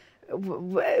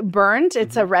burned.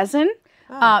 It's a resin.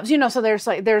 So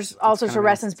there's all sorts of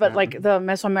resins, but like the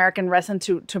Mesoamerican resin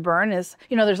to burn is,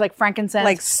 there's like frankincense,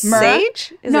 Like myrrh.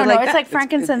 sage? Is No, it like it's that? like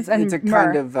frankincense and it's a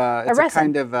myrrh.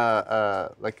 kind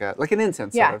of like an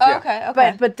incense. Yeah. Sort of.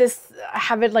 Okay. But this, I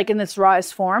have it like in its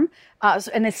rawest form,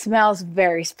 and it smells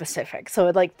very specific. So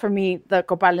like for me, the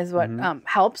copal is what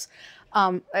helps.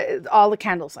 All the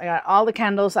candles, I got all the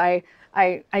candles. I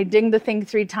ding the thing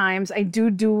 3 times. I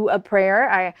do a prayer.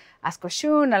 I ask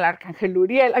Oshun, Al Arcángel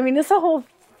Uriel. I mean, it's a whole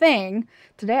thing.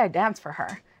 Today I danced for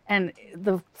her, and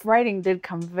the writing did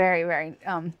come very, very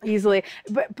easily.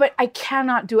 But I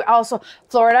cannot do it. Also,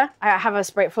 Florida. I have a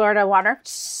spray Florida water.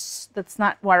 That's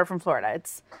not water from Florida.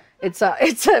 It's a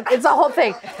whole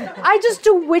thing. I just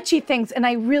do witchy things, and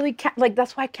I really can't. Like,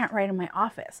 that's why I can't write in my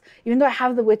office. Even though I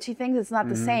have the witchy things, it's not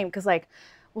the same. Because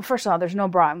well, first of all, there's no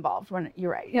bra involved when you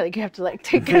write. You have to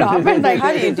take it off. And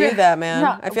How do you do that, man?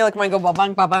 No. I feel like mine go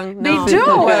ba-bang, ba-bang. No. They do,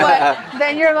 but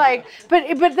then you're like, but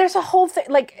there's a whole thing.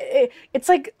 Like, it's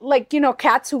like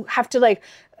cats who have to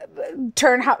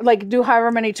do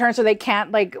however many turns so they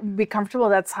can't be comfortable.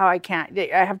 That's how I can't.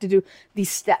 I have to do these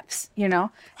steps, and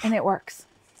it works.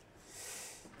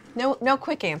 No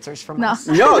quick answers from No. us.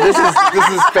 No, this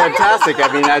is fantastic.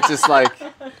 I mean, that's just like,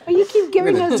 But you keep I'm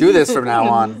giving going to us. do this from now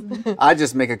on. I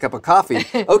just make a cup of coffee.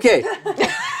 Okay.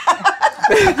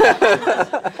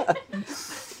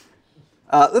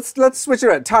 Let's switch it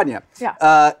around. Tanya.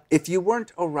 Yeah. If you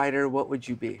weren't a writer, what would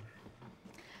you be?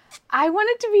 I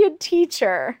wanted to be a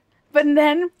teacher, but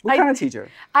then What kind of teacher?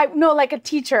 like a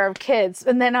teacher of kids,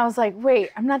 and then I was like, wait,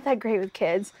 I'm not that great with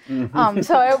kids.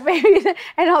 So maybe,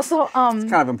 and also, It's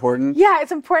kind of important. yeah,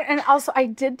 it's important. And also, I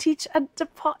did teach a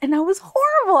DePaul, and I was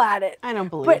horrible at it. I don't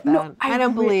believe But that. no, I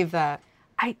don't believe that.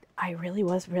 I really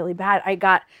was really bad. I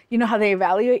got, how they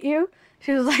evaluate you?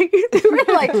 She was like, they were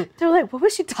like, what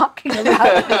was she talking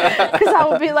about? Because I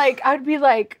would be like,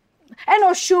 and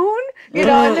Oshun,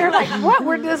 and they're like,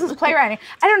 what? This is playwriting.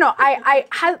 I don't know. I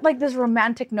had like this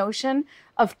romantic notion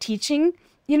of teaching,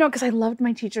 because I loved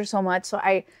my teacher so much. So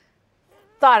I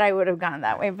thought I would have gone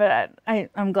that way, but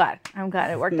I'm glad. I'm glad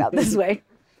it worked out this way.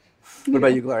 What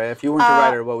about you, Gloria? If you weren't a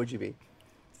writer, what would you be?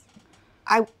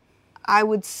 I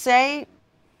would say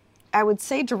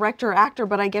director or actor,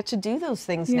 but I get to do those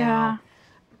things now.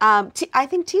 I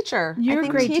think teacher. You're a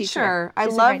great teacher. I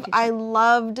She's a great teacher.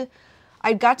 loved.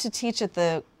 I got to teach at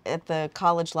the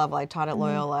college level. I taught at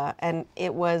Loyola, and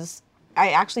it was.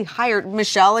 I actually hired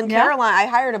Michelle and Caroline. I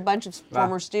hired a bunch of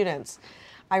former students.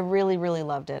 I really, really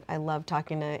loved it. I love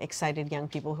talking to excited young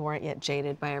people who aren't yet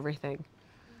jaded by everything.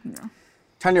 Yeah.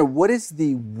 Tanya, what is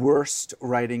the worst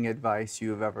writing advice you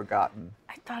have ever gotten?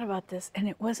 I thought about this, and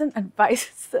it wasn't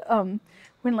advice.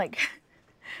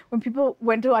 When people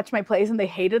went to watch my plays and they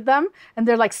hated them, and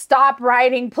they're like, "Stop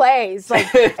writing plays!" Like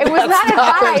it was not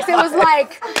advice. It was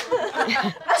like,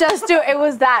 just do. It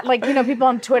was that, people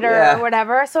on Twitter or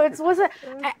whatever. So it wasn't.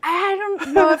 I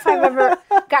don't know if I've ever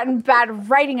gotten bad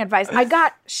writing advice. I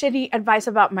got shitty advice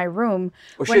about my room.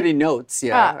 Or shitty notes, I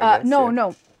guess,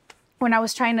 No. When I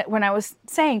was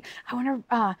saying, I want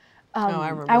to. I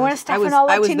remember. I want to staff in all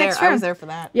I was Latinx there. room. I was there for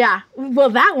that. Yeah, well,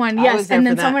 that one, I yes. was there And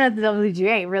then for that. someone at the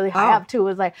WGA, really high up too,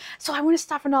 was like, "So I want to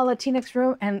staff in all Latinx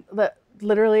room," and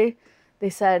literally, they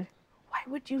said, "Why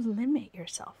would you limit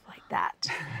yourself like that?"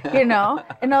 And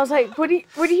I was like, "What do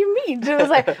you mean?" And it was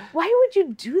like, "Why would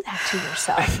you do that to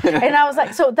yourself?" And I was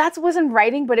like, "So that wasn't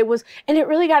writing, but it was," and it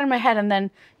really got in my head. And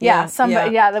then,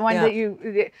 the one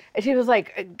that she was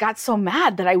like, got so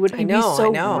mad that I would be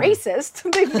so racist.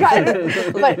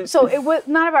 But so it was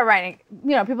not about writing.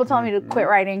 People telling me to quit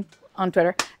writing on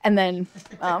Twitter, and then,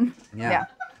 yeah.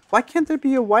 Why can't there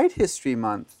be a White History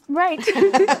Month? Right.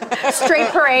 Straight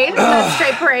parade. That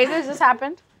straight parade that just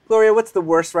happened. Gloria, what's the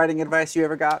worst writing advice you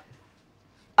ever got?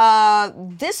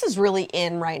 This is really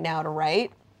in right now to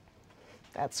write.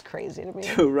 That's crazy to me.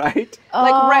 To write?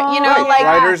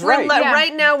 Writers write.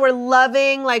 Right now we're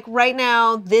loving. Like right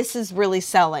now, this is really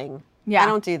selling. Yeah. I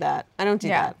don't do that.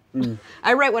 Yeah.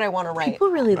 I write what I want to write. People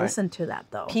really listen to that,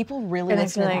 though. People really And I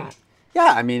listen to feel like- that.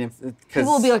 Yeah, I mean,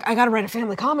 People will be like, "I got to write a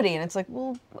family comedy," and it's like,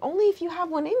 well, only if you have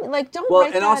one in. Like, don't well,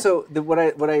 write and that. also what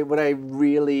I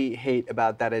really hate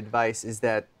about that advice is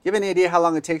that you have any idea how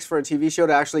long it takes for a TV show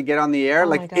to actually get on the air? Oh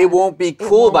my like God. it won't be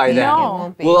cool won't by be. then. No. It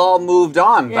won't be. We'll all moved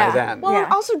on by Yeah. then. Well, Yeah.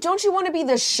 also, don't you want to be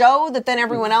the show that then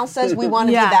everyone else says we want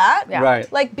to Yeah. be that? Yeah. Right.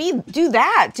 Like, do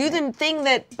that. Do the thing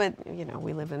that. But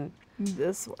we live in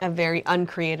This a very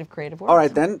uncreative, creative world. All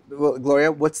right, then, well,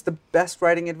 Gloria, what's the best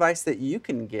writing advice that you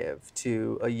can give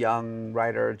to a young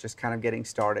writer just kind of getting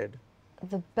started?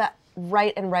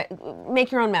 Write.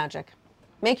 Make your own magic.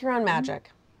 Make your own magic.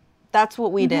 That's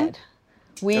what we did.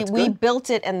 We good.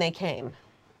 built it and they came.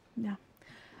 Yeah.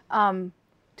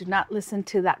 Do not listen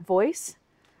to that voice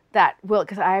that will,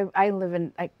 because I live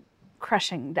in like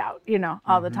crushing doubt,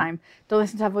 all the time. Don't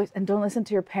listen to that voice, and don't listen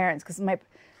to your parents, because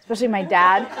especially my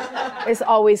dad is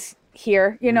always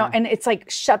here, and it's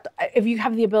like, if you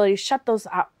have the ability, shut those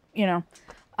out,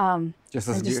 Just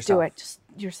listen to just yourself. do it, just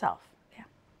yourself. Yeah.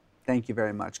 Thank you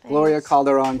very much. Gloria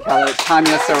Calderon Kellett,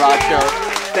 Tanya Saracho,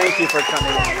 thank you for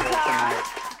coming in here tonight.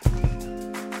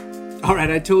 All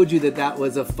right, I told you that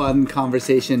was a fun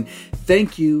conversation.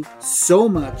 Thank you so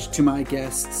much to my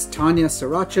guests, Tanya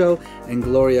Saracho and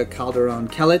Gloria Calderon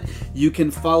Kellett. You can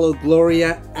follow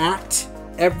Gloria at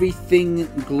Everything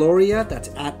Gloria. That's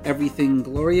at Everything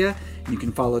Gloria. You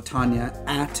can follow Tanya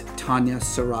at Tanya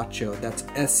Saracho. That's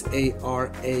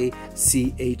Saracho,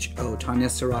 Tanya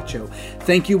Saracho.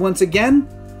 Thank you once again.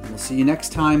 We'll see you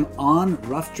next time on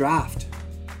Rough Draft.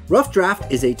 Rough Draft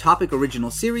is a Topic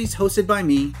original series hosted by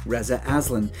me, Reza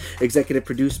Aslan. Executive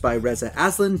produced by Reza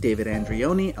Aslan, David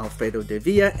Andrioni, Alfredo De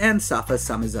Villa, and Safa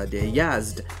Samizadeh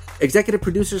Yazd. Executive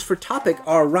producers for Topic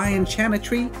are Ryan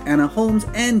Chanatry, Anna Holmes,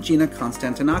 and Gina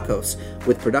Konstantinakos,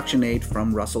 with production aid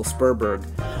from Russell Spurberg.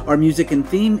 Our music and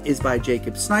theme is by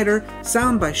Jacob Snyder,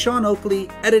 sound by Sean Oakley,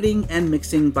 editing and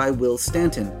mixing by Will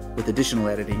Stanton, with additional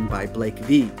editing by Blake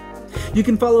V. You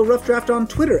can follow Rough Draft on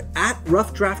Twitter at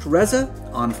Rough Draft Reza,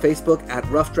 on Facebook at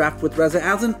Rough Draft with Reza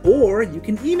Aslan, or you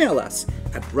can email us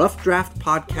at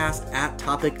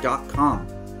roughdraftpodcast@topic.com.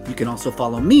 You can also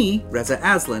follow me, Reza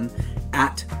Aslan,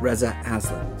 at Reza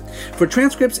Aslan. For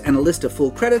transcripts and a list of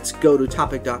full credits, go to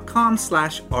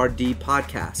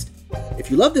topic.com/rdpodcast.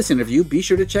 If you love this interview, be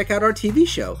sure to check out our TV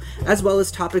show, as well as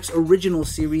Topic's original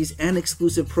series and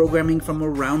exclusive programming from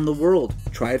around the world.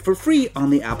 Try it for free on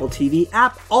the Apple TV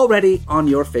app, already on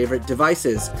your favorite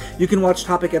devices. You can watch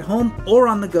Topic at home or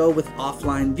on the go with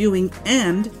offline viewing,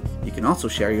 and you can also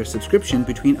share your subscription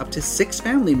between up to 6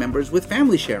 family members with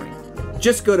family sharing.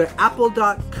 Just go to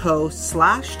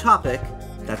apple.co/topic,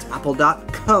 that's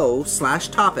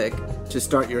apple.co/topic, to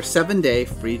start your 7-day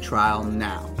free trial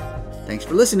now. Thanks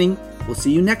for listening. We'll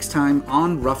see you next time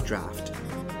on Rough Draft.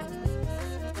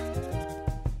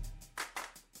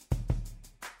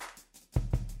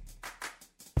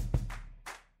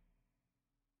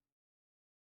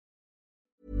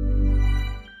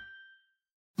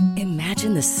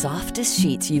 Imagine the softest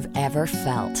sheets you've ever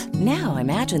felt. Now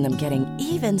imagine them getting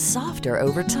even softer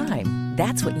over time.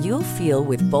 That's what you'll feel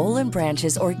with Boll &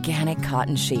 Branch's organic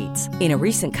cotton sheets. In a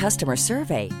recent customer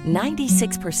survey,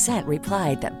 96%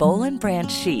 replied that Boll & Branch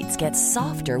sheets get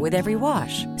softer with every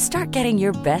wash. Start getting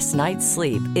your best night's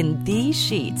sleep in these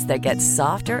sheets that get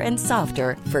softer and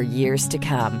softer for years to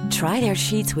come. Try their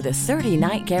sheets with a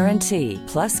 30-night guarantee.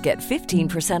 Plus, get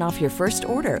 15% off your first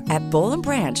order at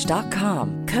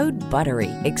bollandbranch.com. Code BUTTERY.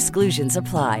 Exclusions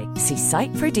apply. See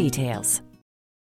site for details.